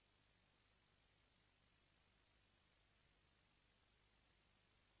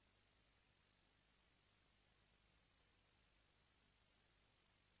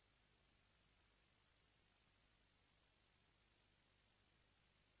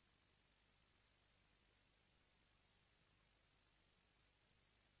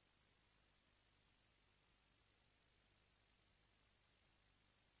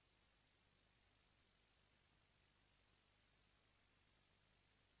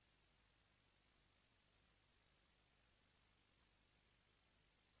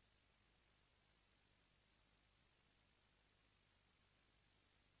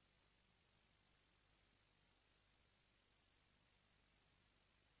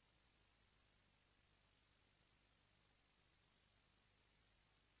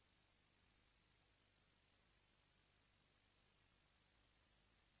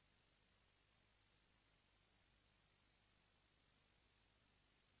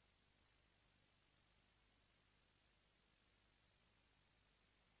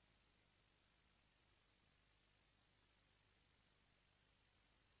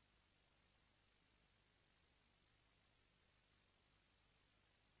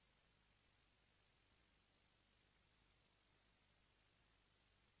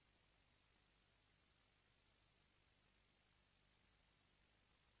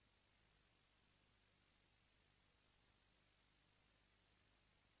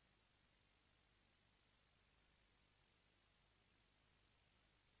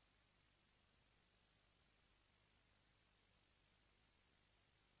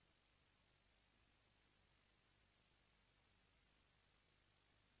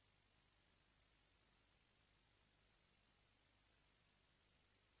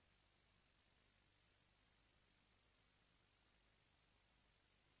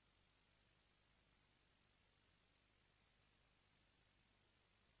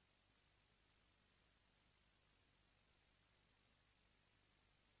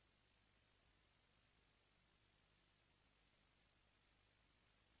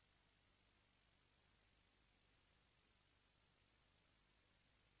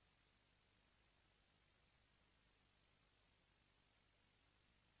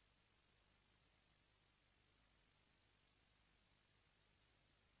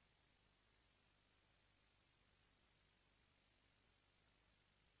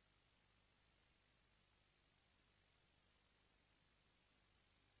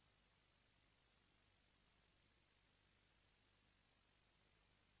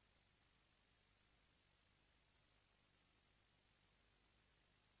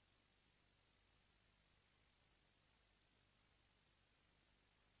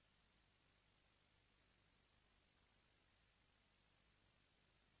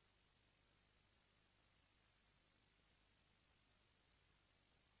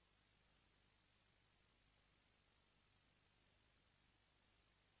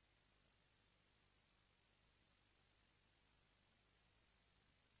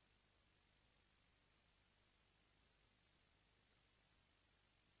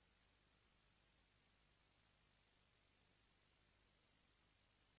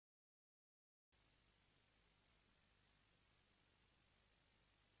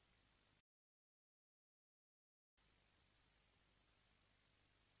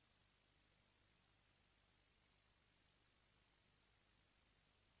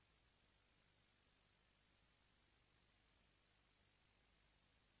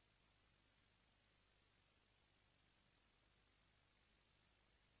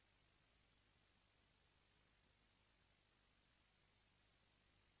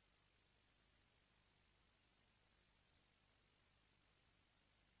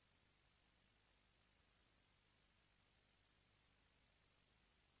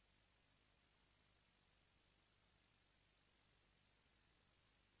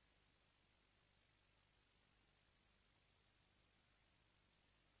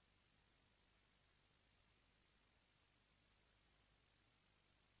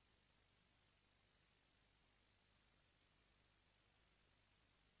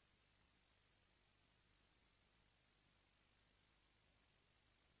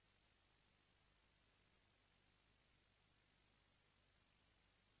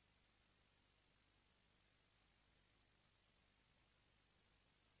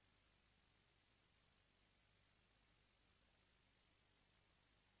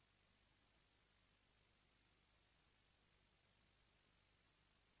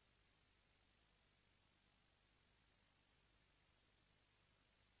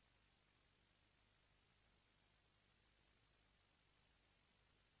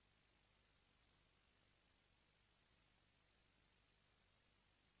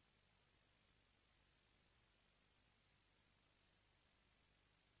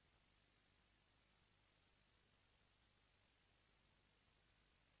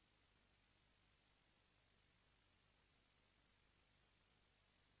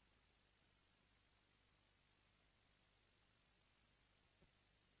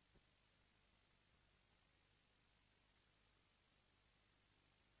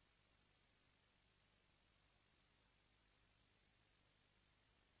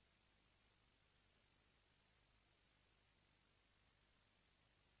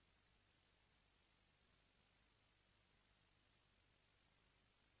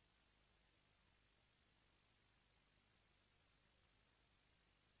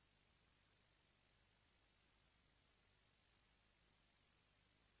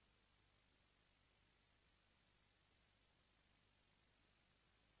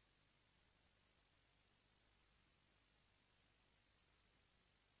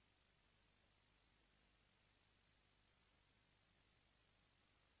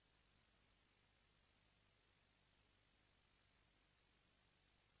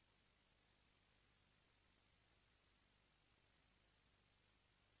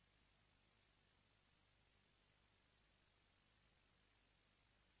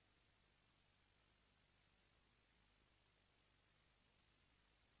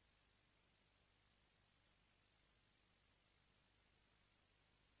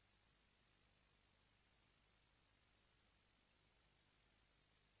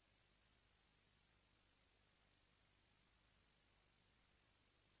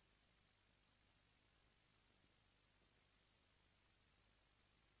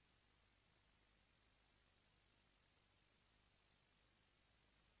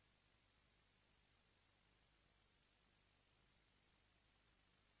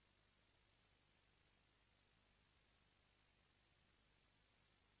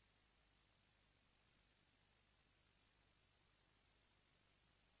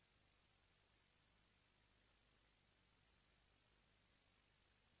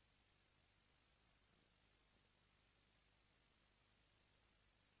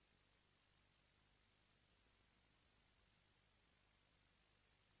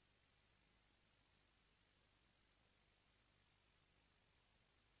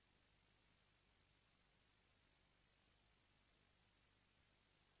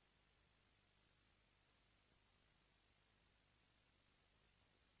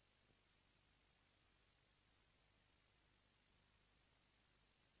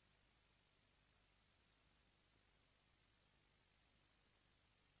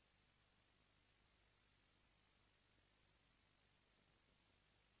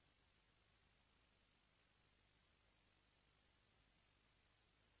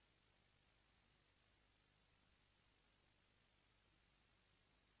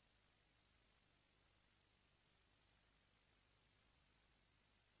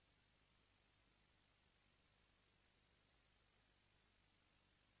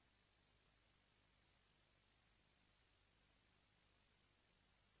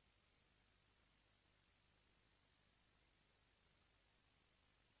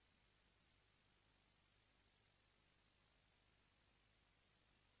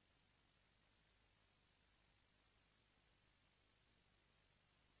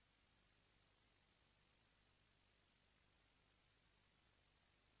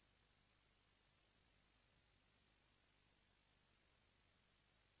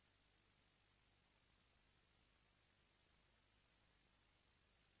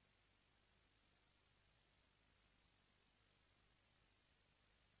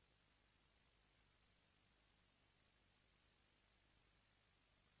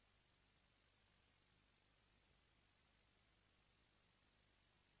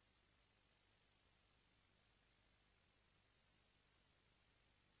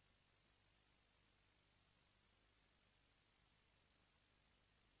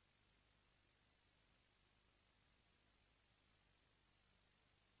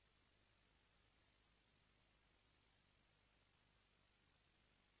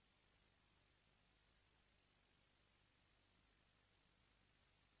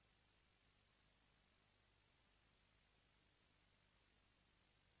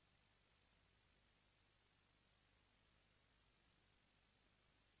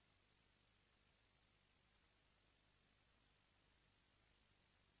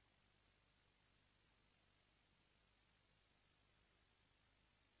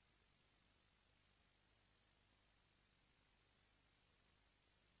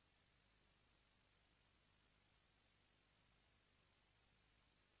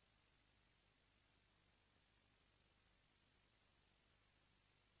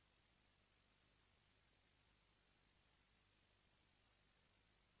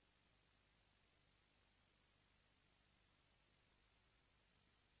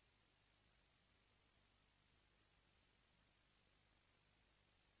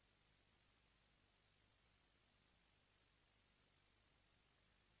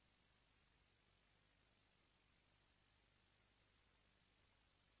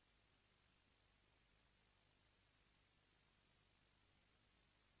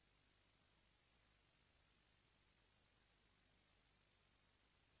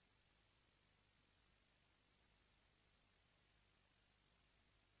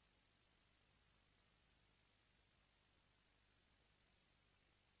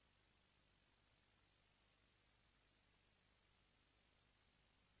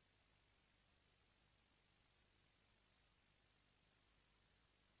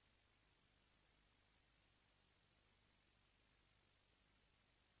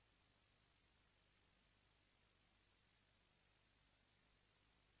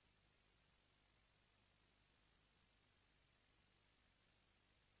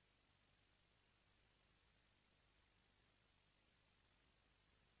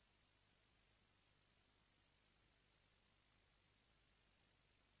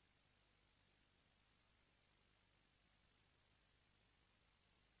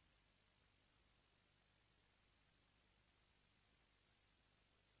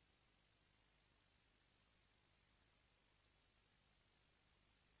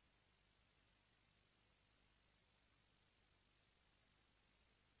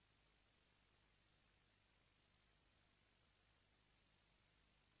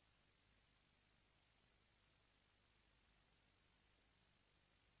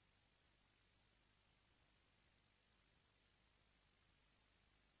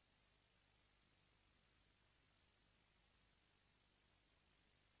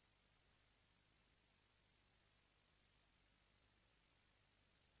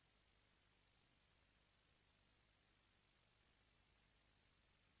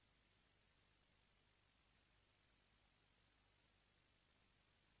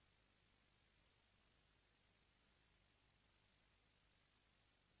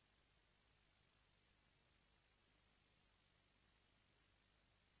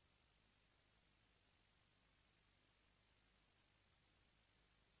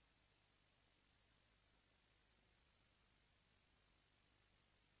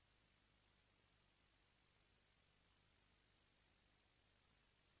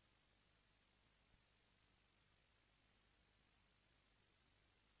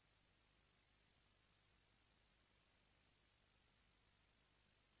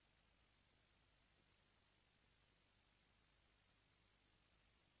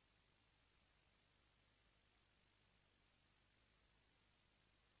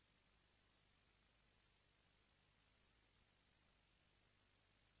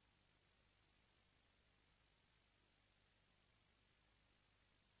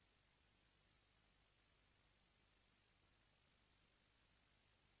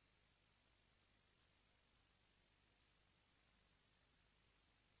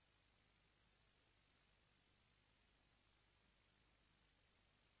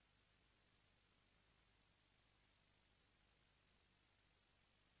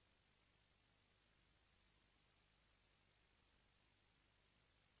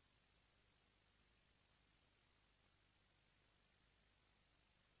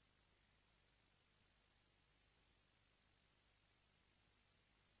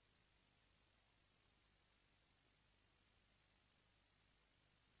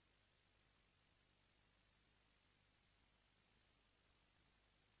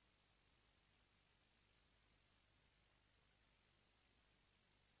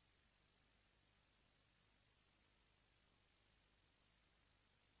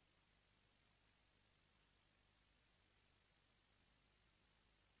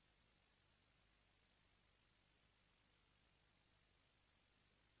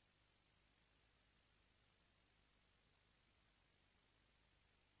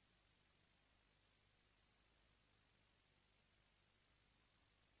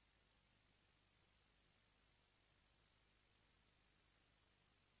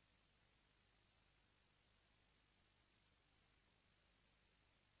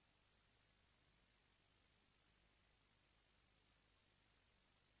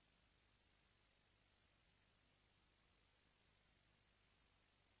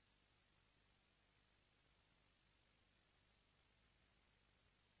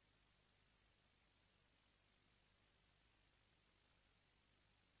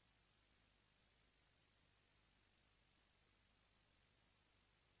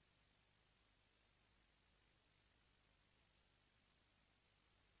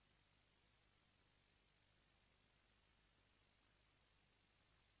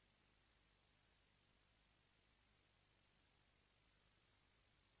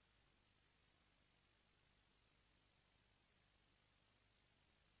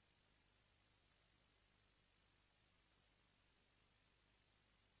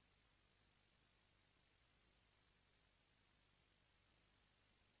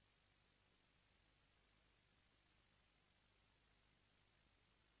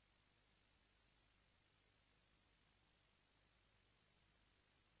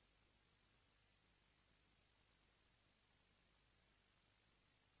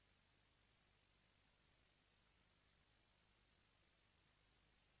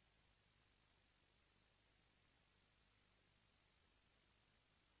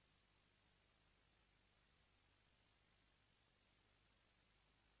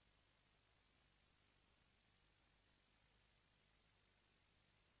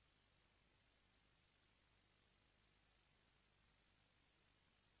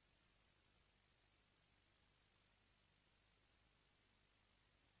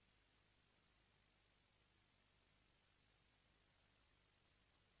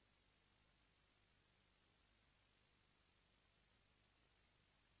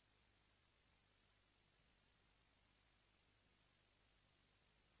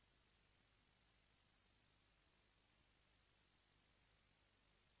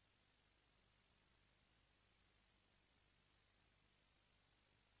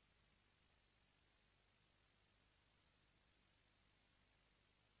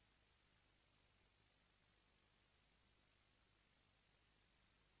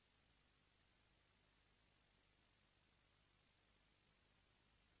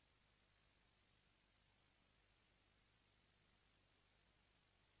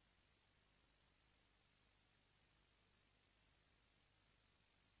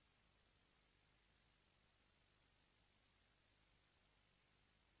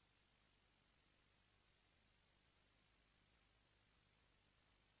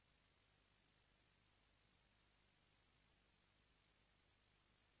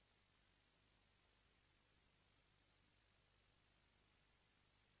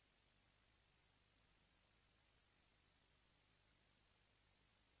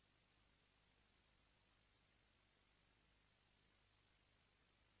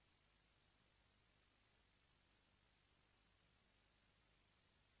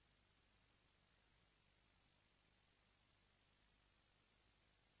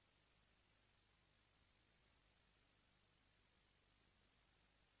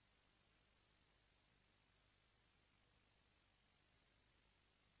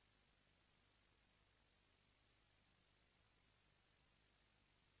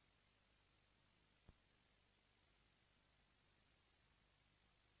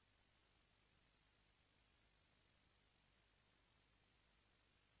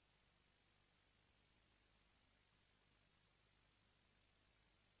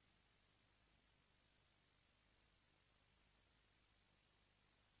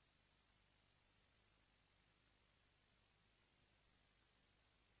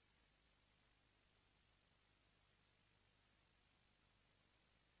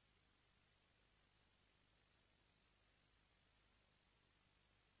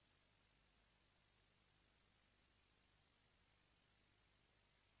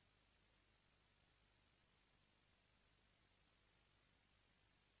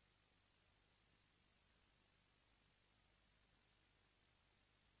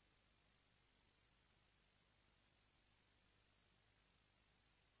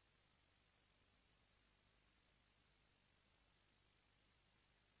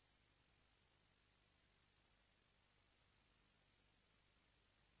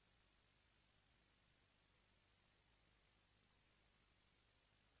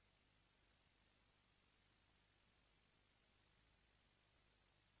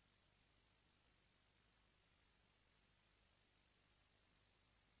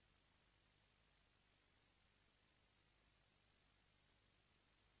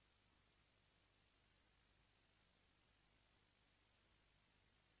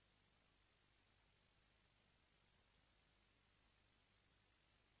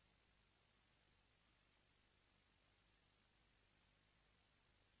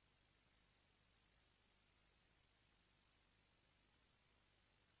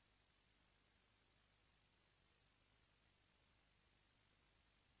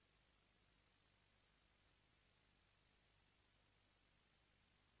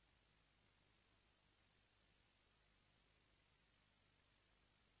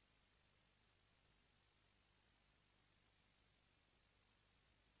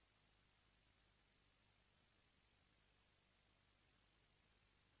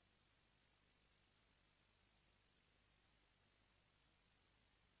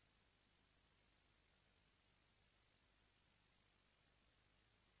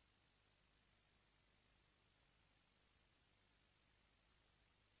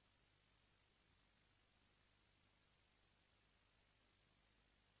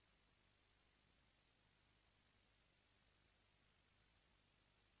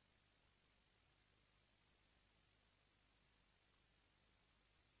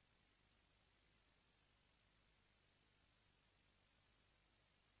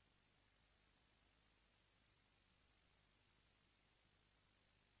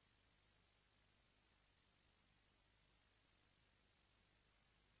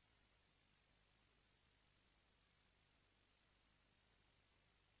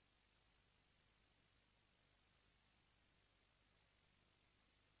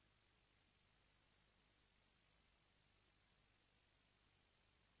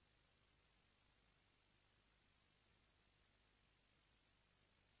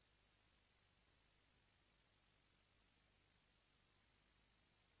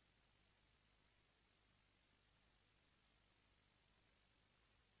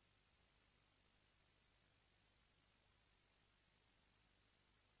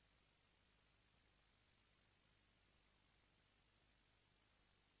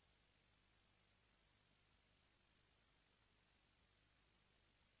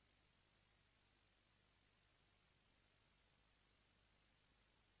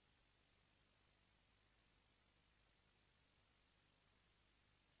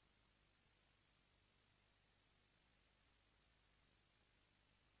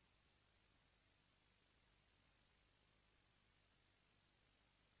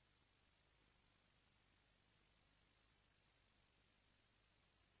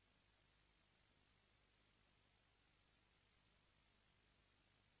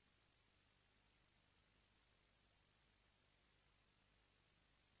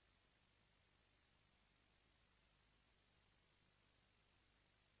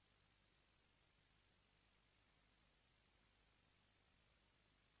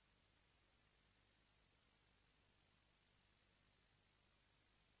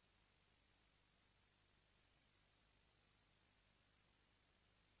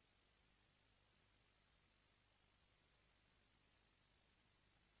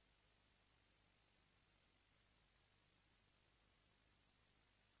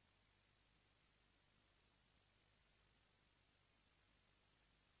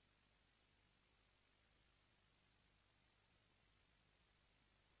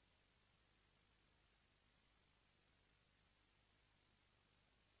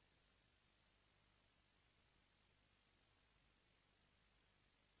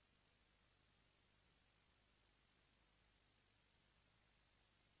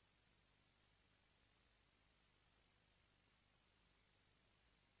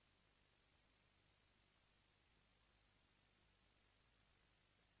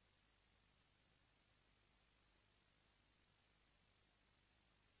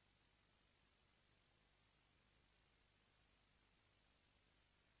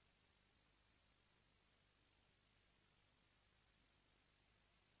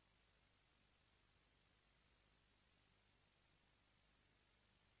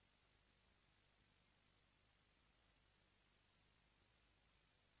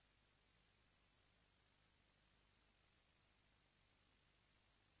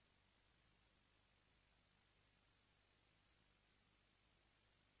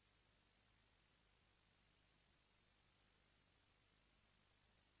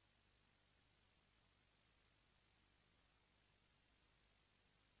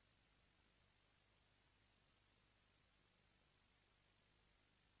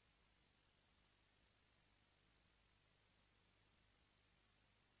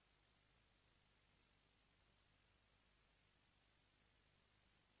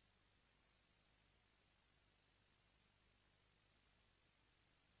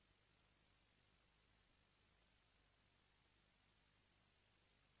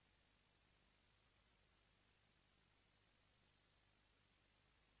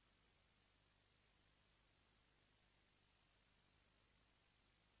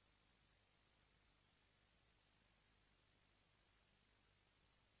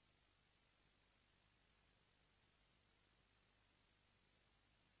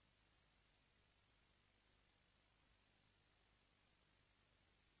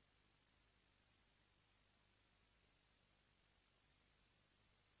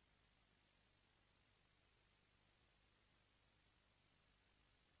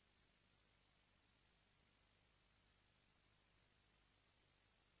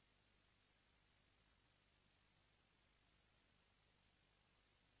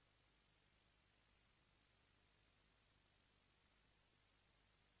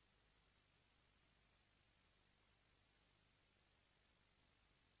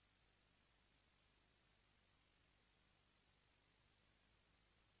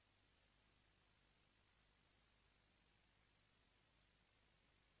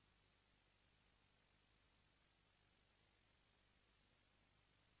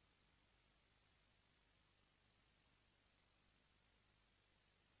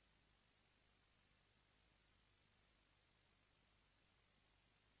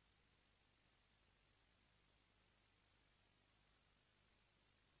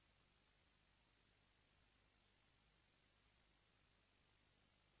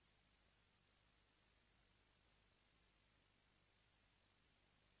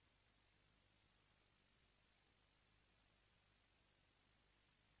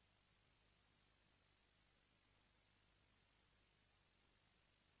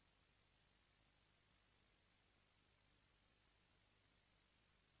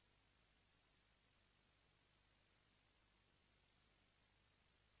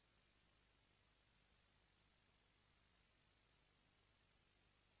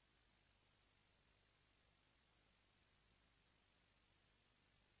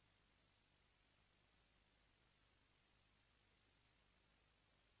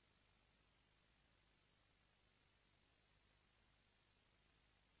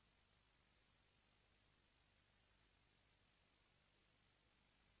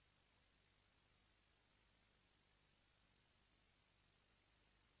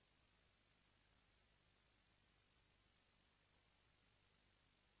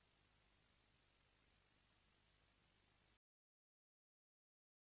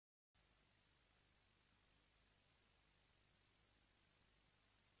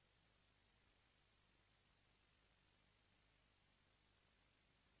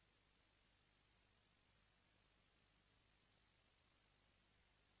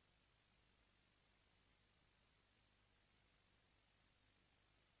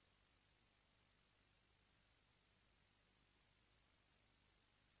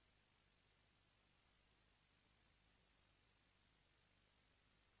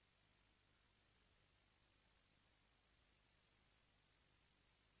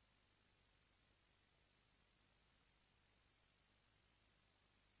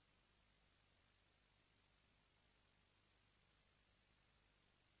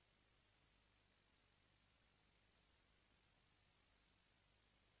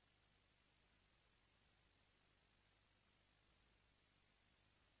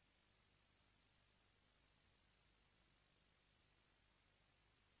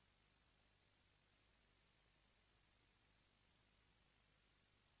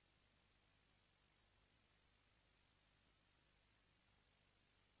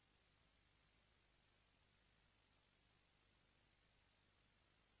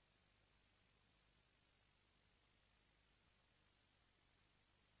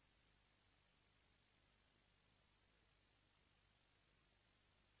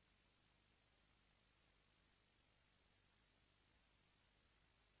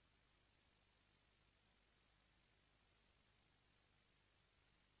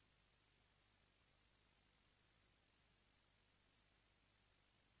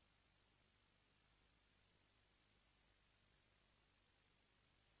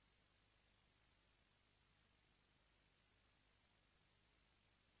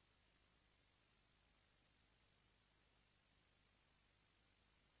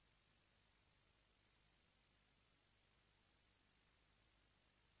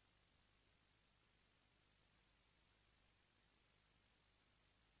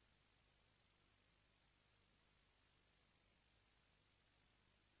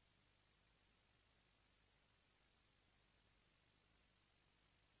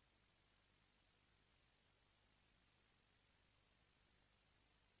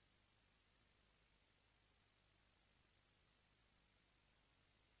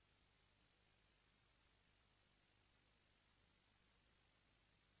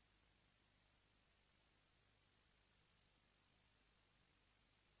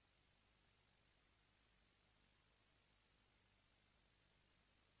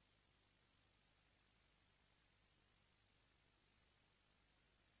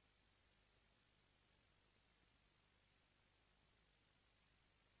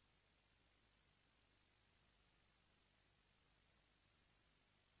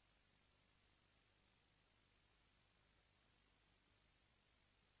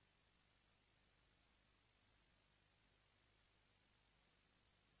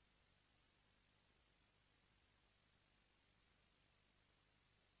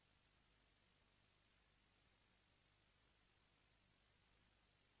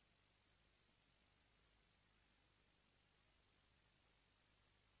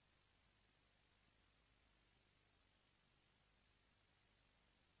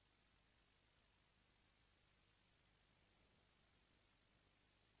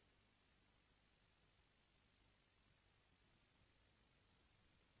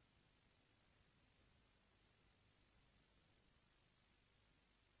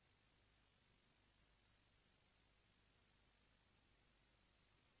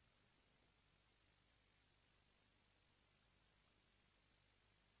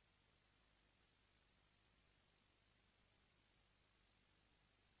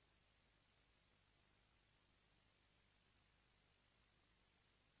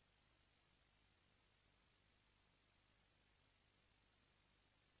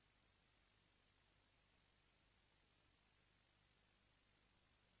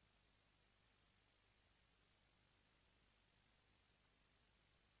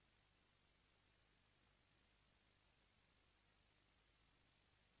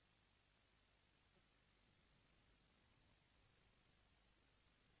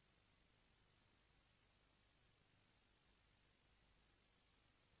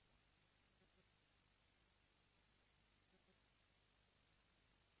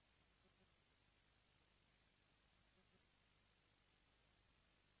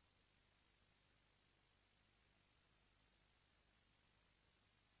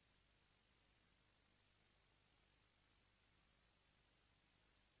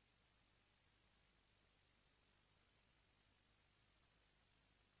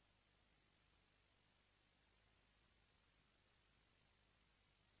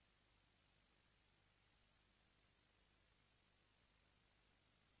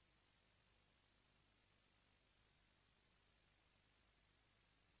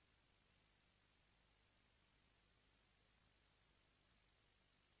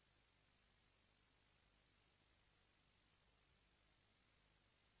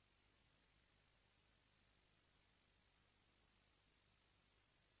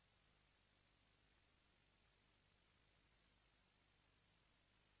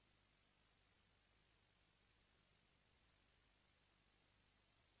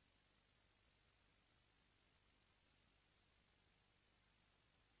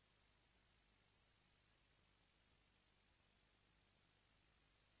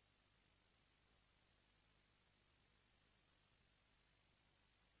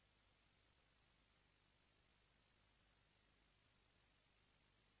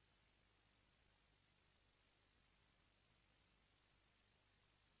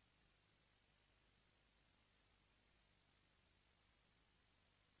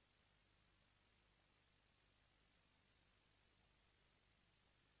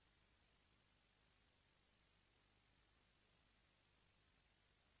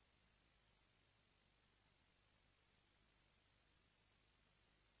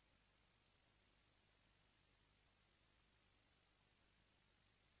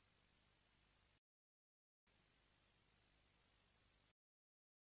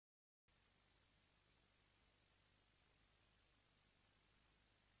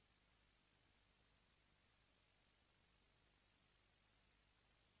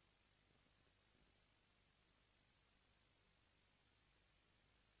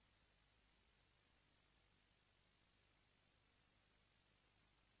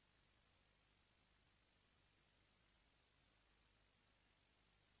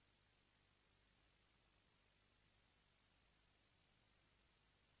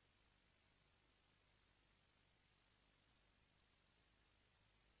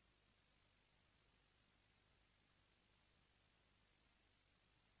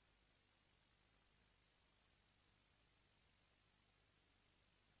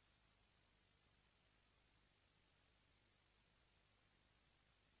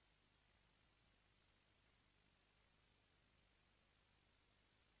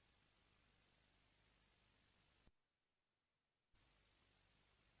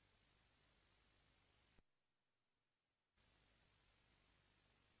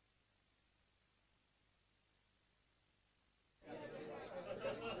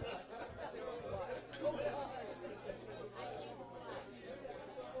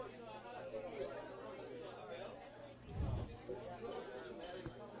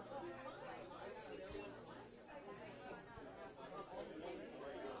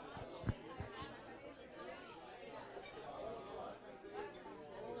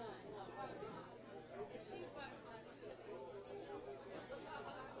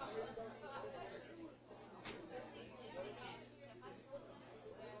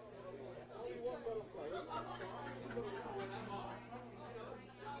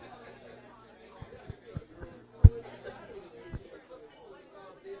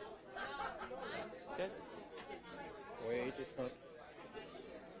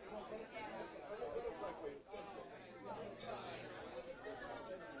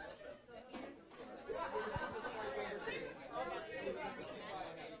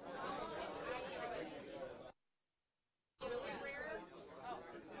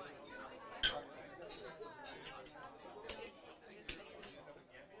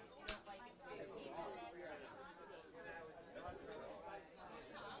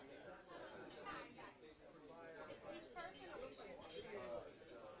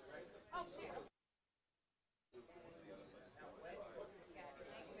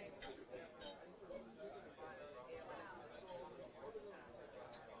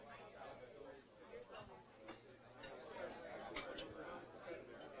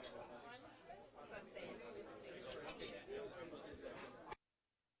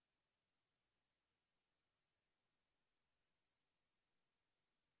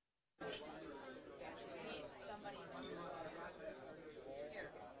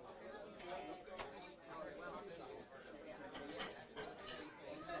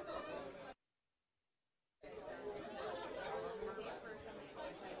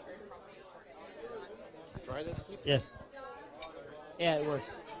 Pilot clip? Yes. Yeah, it works.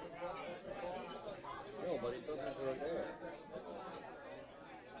 No, but it doesn't work there.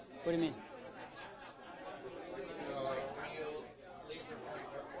 What do you mean?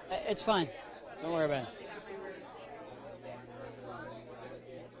 It's fine. Don't worry about it.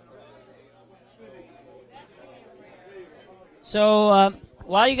 So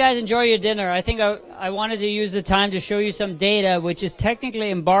while you guys enjoy your dinner, I think I wanted to use the time to show you some data which is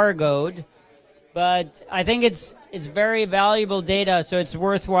technically embargoed, but I think it's very valuable data, so it's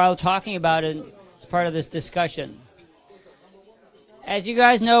worthwhile talking about it as part of this discussion. As you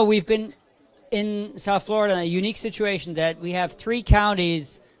guys know, we've been in South Florida in a unique situation that we have 3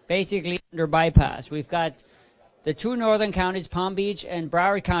 counties basically under bypass. We've got the 2 northern counties, Palm Beach and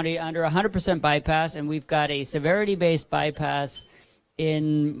Broward County, under 100% bypass, and we've got a severity-based bypass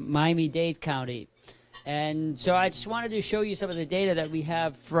in Miami-Dade County. And so I just wanted to show you some of the data that we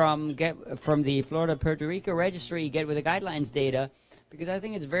have from the Florida-Puerto Rico Registry, Get With The Guidelines data, because I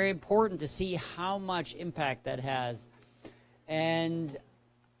think it's very important to see how much impact that has. And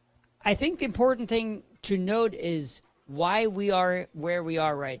I think the important thing to note is why we are where we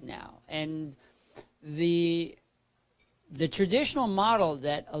are right now. And the traditional model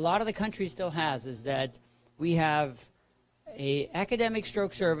that a lot of the country still has is that we have a academic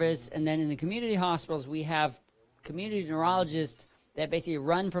stroke service, and then in the community hospitals we have community neurologists that basically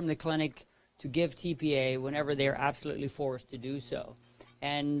run from the clinic to give TPA whenever they're absolutely forced to do so.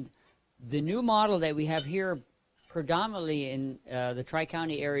 And the new model that we have here predominantly in the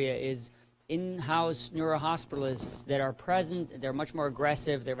Tri-County area is in-house neurohospitalists that are present. They're much more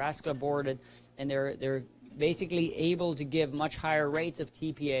aggressive, they're vascular boarded, and they're basically able to give much higher rates of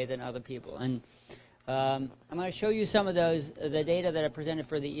TPA than other people. And I'm going to show you some of the data that I presented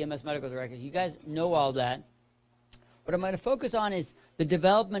for the EMS medical directors. You guys know all that. What I'm going to focus on is the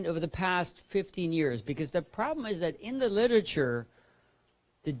development over the past 15 years, because the problem is that in the literature,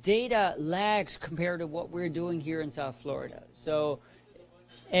 the data lags compared to what we're doing here in South Florida. So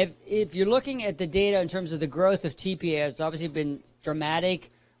if you're looking at the data in terms of the growth of TPA, it's obviously been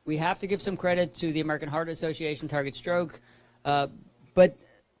dramatic. We have to give some credit to the American Heart Association Target Stroke, but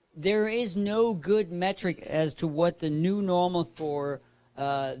there is no good metric as to what the new normal for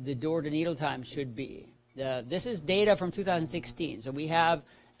the door-to-needle time should be. This is data from 2016. So we have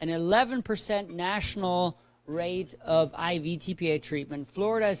an 11% national rate of IV TPA treatment.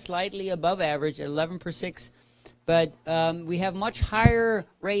 Florida is slightly above average at 11%, but we have much higher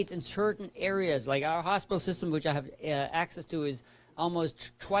rates in certain areas. Like our hospital system, which I have access to, is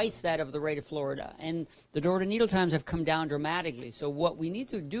almost twice that of the rate of Florida. And the door-to-needle times have come down dramatically. So what we need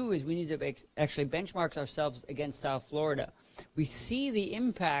to do is we need to actually benchmark ourselves against South Florida. We see the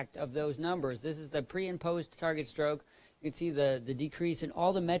impact of those numbers. This is the pre and post target stroke. You can see the decrease in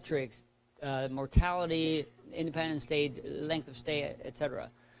all the metrics, mortality, independent stay, length of stay, etc.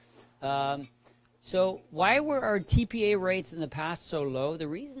 So why were our TPA rates in the past so low? The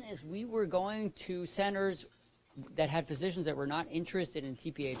reason is we were going to centers that had physicians that were not interested in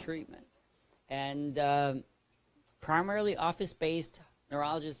TPA treatment. And primarily office-based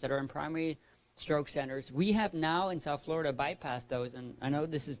neurologists that are in primary stroke centers. We have now in South Florida bypassed those, and I know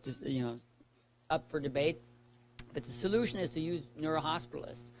this is just, up for debate, but the solution is to use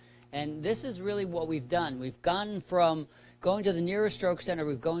neurohospitalists. And this is really what we've done. We've gone from going to the nearest stroke center,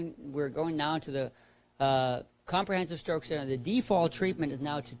 we're going now to the comprehensive stroke center. The default treatment is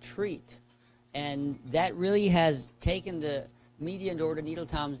now to treat. And that really has taken the median door-to-needle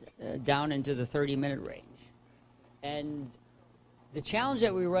times down into the 30-minute range. And the challenge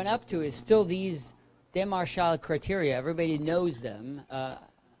that we run up to is still these Demarshall criteria. Everybody knows them.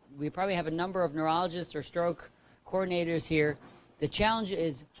 We probably have a number of neurologists or stroke coordinators here. The challenge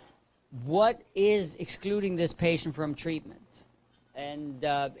is, what is excluding this patient from treatment? And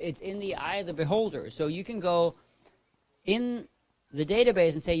it's in the eye of the beholder. So you can go in the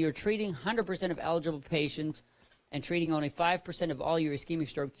database and say you're treating 100% of eligible patients and treating only 5% of all your ischemic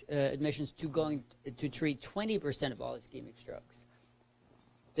stroke admissions to going to treat 20% of all ischemic strokes.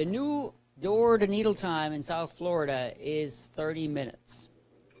 The new door-to-needle time in South Florida is 30 minutes.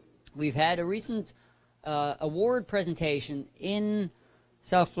 We've had a recent award presentation in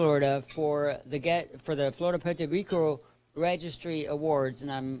South Florida for the Florida-Puerto Rico Registry Awards,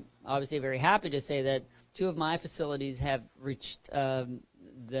 and I'm obviously very happy to say that 2 of my facilities have reached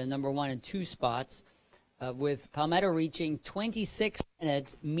the number 1 and 2 spots, with Palmetto reaching 26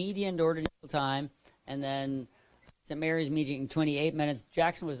 minutes median door-to-needle time, and then St. Mary's meeting 28 minutes.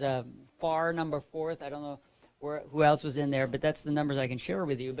 Jackson was far number 4th. I don't know who else was in there, but that's the numbers I can share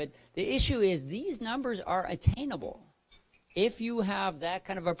with you. But the issue is these numbers are attainable. If you have that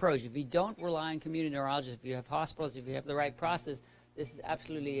kind of approach, if you don't rely on community neurologists, if you have hospitals, if you have the right process, this is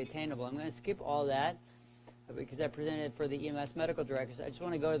absolutely attainable. I'm going to skip all that because I presented for the EMS medical directors. I just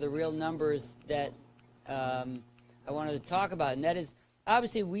want to go to the real numbers that I wanted to talk about, and that is,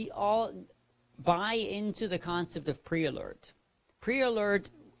 obviously, we all buy into the concept of pre-alert. Pre-alert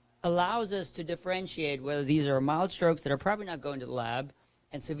allows us to differentiate whether these are mild strokes that are probably not going to the lab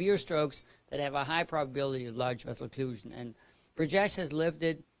and severe strokes that have a high probability of large vessel occlusion. And Brajesh has lived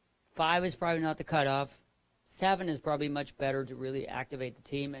it. 5 is probably not the cutoff. 7 is probably much better to really activate the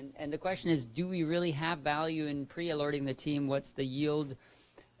team. And the question is, do we really have value in pre-alerting the team? What's the yield?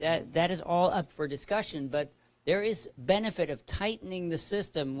 That is all up for discussion, but there is benefit of tightening the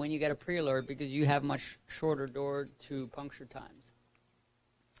system when you get a pre-alert because you have much shorter door to puncture times.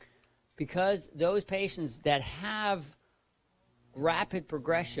 Because those patients that have rapid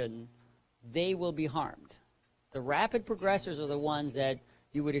progression, they will be harmed. The rapid progressors are the ones that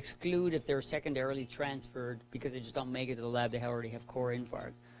you would exclude if they're secondarily transferred because they just don't make it to the lab, they already have core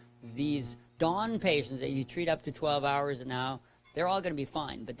infarct. These dawn patients that you treat up to 12 hours now, they're all going to be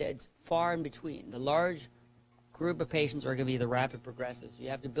fine, but it's far in between. The large group of patients are going to be the rapid progressors. You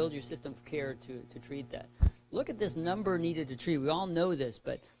have to build your system of care to treat that. Look at this number needed to treat. We all know this,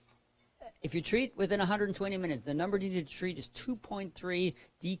 but if you treat within 120 minutes, the number needed to treat is 2.3,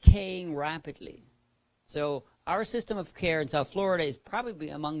 decaying rapidly. So our system of care in South Florida is probably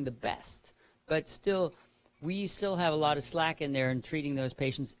among the best, but still, we still have a lot of slack in there in treating those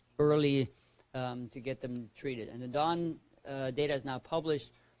patients early to get them treated. And the DAWN data is now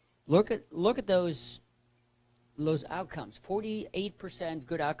published. Look at those outcomes. 48%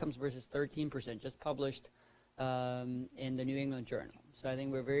 good outcomes versus 13%, just published in the New England Journal. So I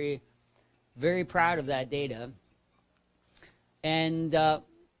think we're very, very proud of that data. And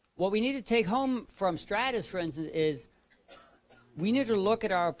what we need to take home from Stratus, for instance, is we need to look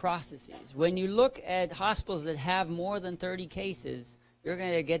at our processes. When you look at hospitals that have more than 30 cases, you're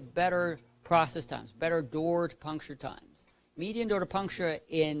going to get better process times, better door to puncture times. Median door to puncture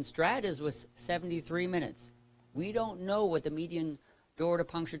in Stratus was 73 minutes. We don't know what the median door to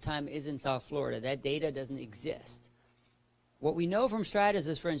puncture time is in South Florida. That data doesn't exist. What we know from Stratus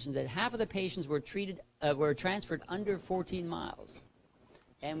is, for instance, that half of the patients were transferred under 14 miles.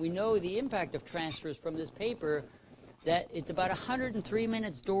 And we know the impact of transfers from this paper, that it's about 103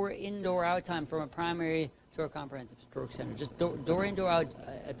 minutes door in, door out time from a primary to a comprehensive stroke center. Just door in, door out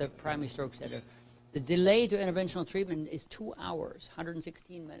at the primary stroke center. The delay to interventional treatment is 2 hours,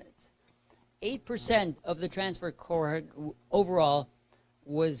 116 minutes. 8% of the transfer cohort overall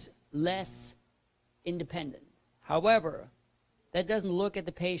was less independent. However, that doesn't look at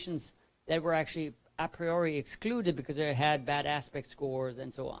the patients that were actually a priori excluded because they had bad aspect scores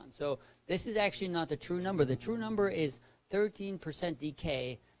and so on. So this is actually not the true number. The true number is 13%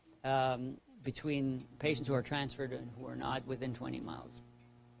 decay between patients who are transferred and who are not within 20 miles.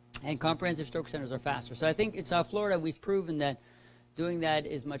 And comprehensive stroke centers are faster. So I think in South Florida we've proven that doing that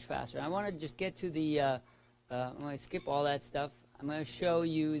is much faster. I want to just get to the, I'm going to skip all that stuff. I'm going to show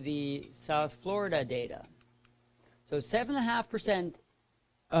you the South Florida data. So 7.5%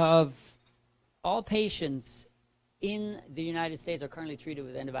 of all patients in the United States are currently treated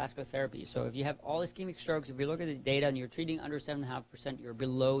with endovascular therapy. So if you have all ischemic strokes, if you look at the data and you're treating under 7.5%, you're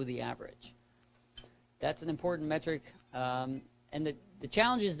below the average. That's an important metric. And the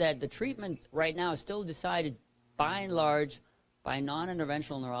challenge is that the treatment right now is still decided by and large by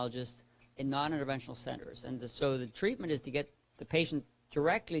non-interventional neurologists in non-interventional centers. And so the treatment is to get the patient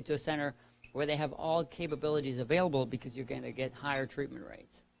directly to a center where they have all capabilities available because you're going to get higher treatment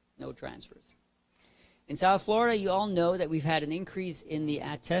rates, no transfers. In South Florida, you all know that we've had an increase in the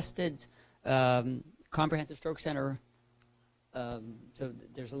attested comprehensive stroke center. So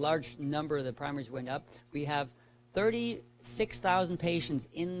there's a large number of the primaries went up. We have 36,000 patients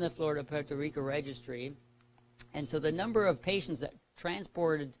in the Florida-Puerto Rico registry. And so the number of patients that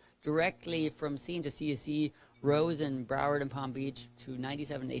transported directly from scene to CSC rose in Broward and Palm Beach to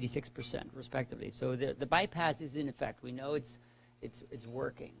 97 and 86% respectively. So the bypass is in effect. We know it's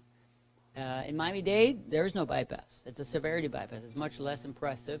working. In Miami-Dade, there's no bypass. It's a severity bypass. It's much less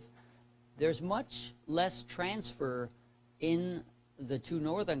impressive. There's much less transfer in the 2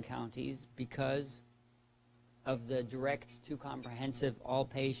 northern counties because of the direct to comprehensive all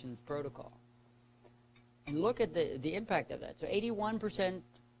patients protocol. And look at the impact of that. So 81%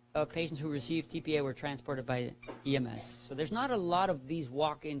 of patients who received TPA were transported by EMS. So there's not a lot of these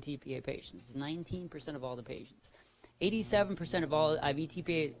walk-in TPA patients. It's 19% of all the patients. 87% of all IV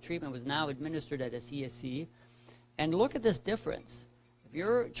TPA treatment was now administered at a CSC. And look at this difference. If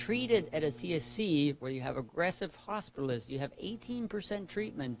you're treated at a CSC where you have aggressive hospitalists, you have 18%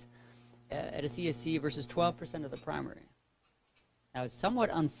 treatment at a CSC versus 12% of the primary. Now, it's somewhat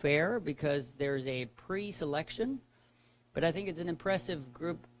unfair because there's a pre-selection, but I think it's an impressive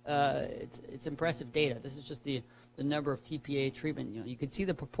group. It's impressive data. This is just the number of TPA treatment. You can see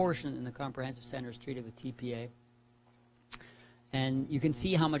the proportion in the comprehensive centers treated with TPA. And you can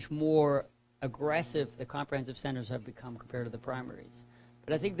see how much more aggressive the comprehensive centers have become compared to the primaries.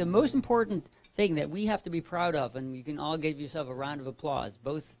 But I think the most important thing that we have to be proud of, and you can all give yourself a round of applause,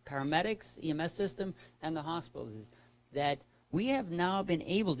 both paramedics, EMS system, and the hospitals, is that we have now been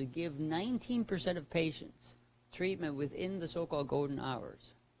able to give 19% of patients treatment within the so-called golden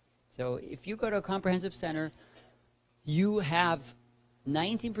hours. So if you go to a comprehensive center, you have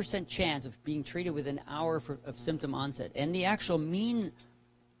 19% chance of being treated within an hour of symptom onset. And the actual mean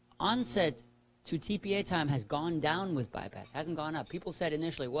onset to TPA time has gone down with bypass, hasn't gone up. People said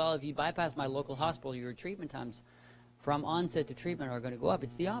initially, well, if you bypass my local hospital, your treatment times from onset to treatment are going to go up.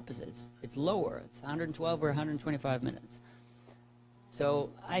 It's the opposite. It's lower. It's 112 or 125 minutes.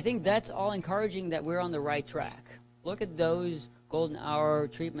 So I think that's all encouraging that we're on the right track. Look at those golden hour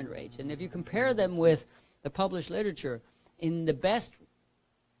treatment rates. And if you compare them with the published literature, in the best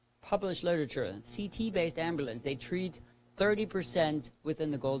published literature, CT-based ambulance, they treat 30% within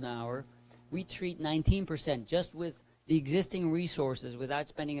the golden hour. We treat 19% just with the existing resources without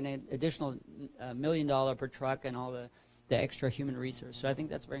spending an additional $1 million per truck and all the extra human resource. So I think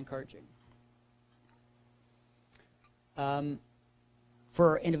that's very encouraging.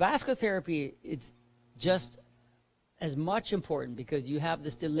 For endovascular therapy, it's just as much important because you have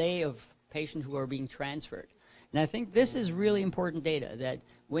this delay of patients who are being transferred. And I think this is really important data, that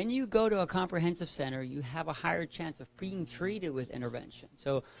when you go to a comprehensive center, you have a higher chance of being treated with intervention.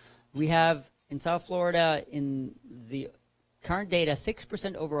 So we have in South Florida, in the current data,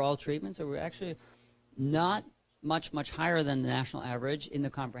 6% overall treatment. So we're actually not much higher than the national average in the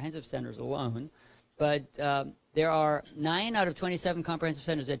comprehensive centers alone. But there are 9 out of 27 comprehensive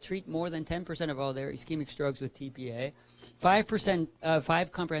centers that treat more than 10% of all their ischemic strokes with TPA.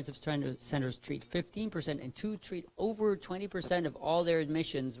 5 comprehensive centers treat 15%, and 2 treat over 20% of all their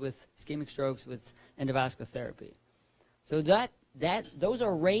admissions with ischemic strokes with endovascular therapy. So those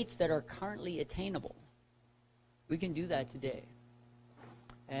are rates that are currently attainable. We can do that today.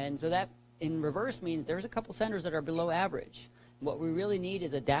 And so that in reverse means there's a couple centers that are below average. What we really need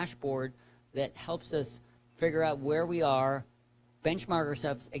is a dashboard that helps us figure out where we are, benchmark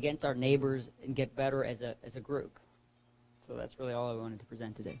ourselves against our neighbors, and get better as a group. So that's really all I wanted to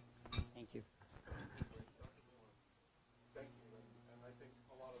present today. Thank you. Thank you, and I think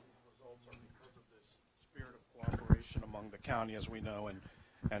a lot of these results are because of this spirit of cooperation among the county, as we know,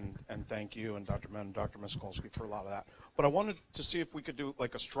 and thank you and Dr. Mann and Dr. Miskolsky for a lot of that. But I wanted to see if we could do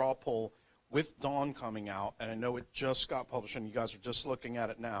like a straw poll with Dawn coming out, and I know it just got published and you guys are just looking at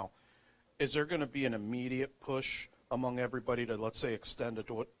it now. Is there going to be an immediate push among everybody to, let's say, extend a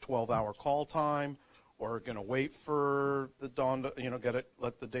 12-hour call time, or going to wait for the Dawn to,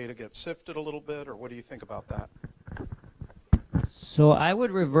 let the data get sifted a little bit, or what do you think about that? So I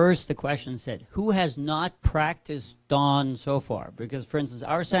would reverse the question and said, who has not practiced Dawn so far? Because, for instance,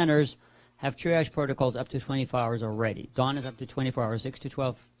 our centers have triage protocols up to 24 hours already. Dawn is up to 24 hours, 6 to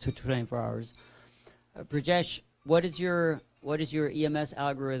 12 to 24 hours. Brajesh, what is your EMS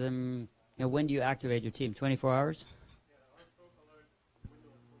algorithm? When do you activate your team? 24 hours?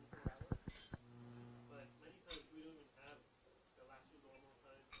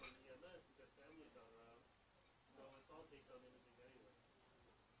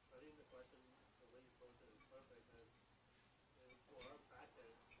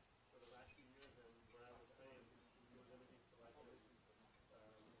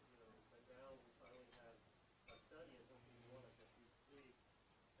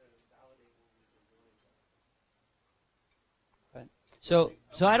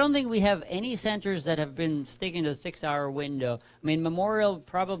 So I don't think we have any centers that have been sticking to the 6-hour window. I mean, Memorial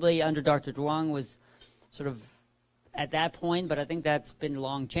probably under Dr. Duong was sort of at that point, but I think that's been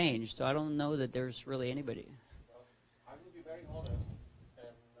long changed. So I don't know that there's really anybody. Well, I will be very honest.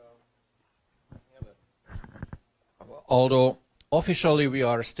 And, although officially we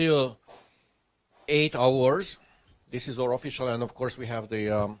are still 8 hours, this is our official, and of course we have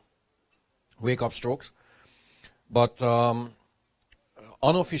the wake-up strokes. But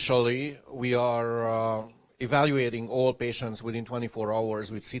unofficially, we are evaluating all patients within 24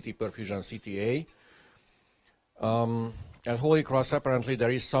 hours with CT perfusion CTA. At Holy Cross, apparently, there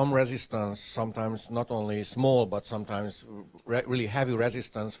is some resistance, sometimes not only small, but sometimes really heavy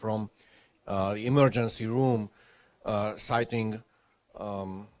resistance from the emergency room, citing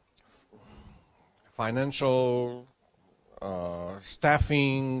financial,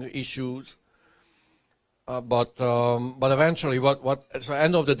 staffing issues. But eventually, so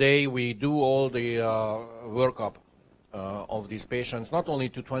end of the day, we do all the workup of these patients, not only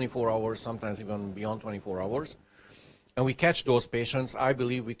to 24 hours, sometimes even beyond 24 hours. And we catch those patients. I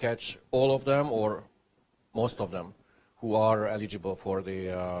believe we catch all of them or most of them who are eligible for the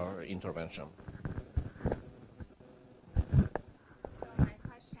intervention. So my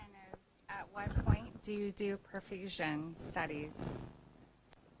question is, at what point do you do perfusion studies?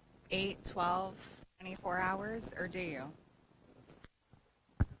 8, 12, 24 hours, or do you?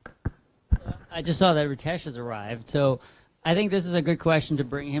 I just saw that Ritesh has arrived, so I think this is a good question to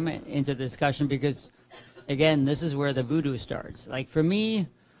bring him into the discussion because, again, this is where the voodoo starts. Like for me,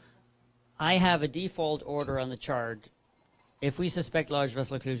 I have a default order on the chart. If we suspect large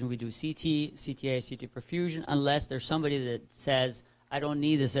vessel occlusion, we do CT, CTA, CT perfusion, unless there's somebody that says, I don't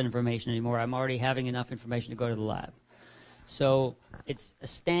need this information anymore. I'm already having enough information to go to the lab. So it's a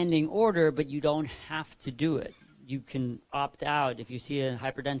standing order, but you don't have to do it. You can opt out. If you see a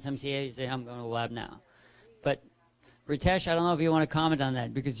hyperdense MCA, you say, I'm going to the lab now. But Ritesh, I don't know if you want to comment on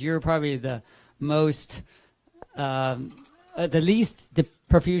that, because you're probably the most, the least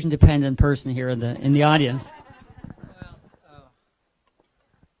perfusion-dependent person here in the audience.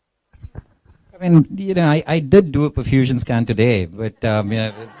 I mean, you know, I did do a perfusion scan today, but you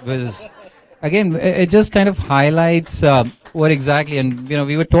know, it was, again, it just kind of highlights what exactly, and you know,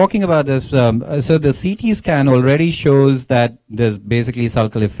 we were talking about this. So the CT scan already shows that there's basically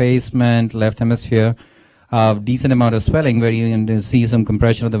sulcal effacement, left hemisphere, decent amount of swelling, where you can see some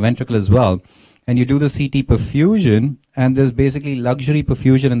compression of the ventricle as well. And you do the CT perfusion, and there's basically luxury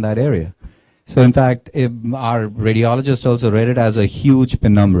perfusion in that area. So in fact, our radiologist also read it as a huge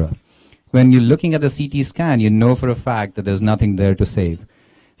penumbra. When you're looking at the CT scan, you know for a fact that there's nothing there to save.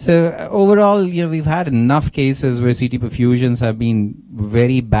 So overall, you know, we've had enough cases where CT perfusions have been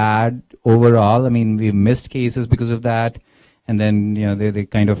very bad overall. I mean, we've missed cases because of that. And then, you know, they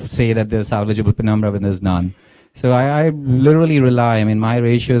kind of say that there's salvageable penumbra when there's none. So I literally rely, I mean, my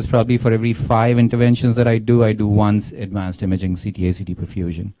ratio is probably for every 5 interventions that I do once advanced imaging CTA, CT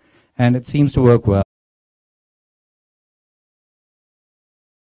perfusion. And it seems to work well.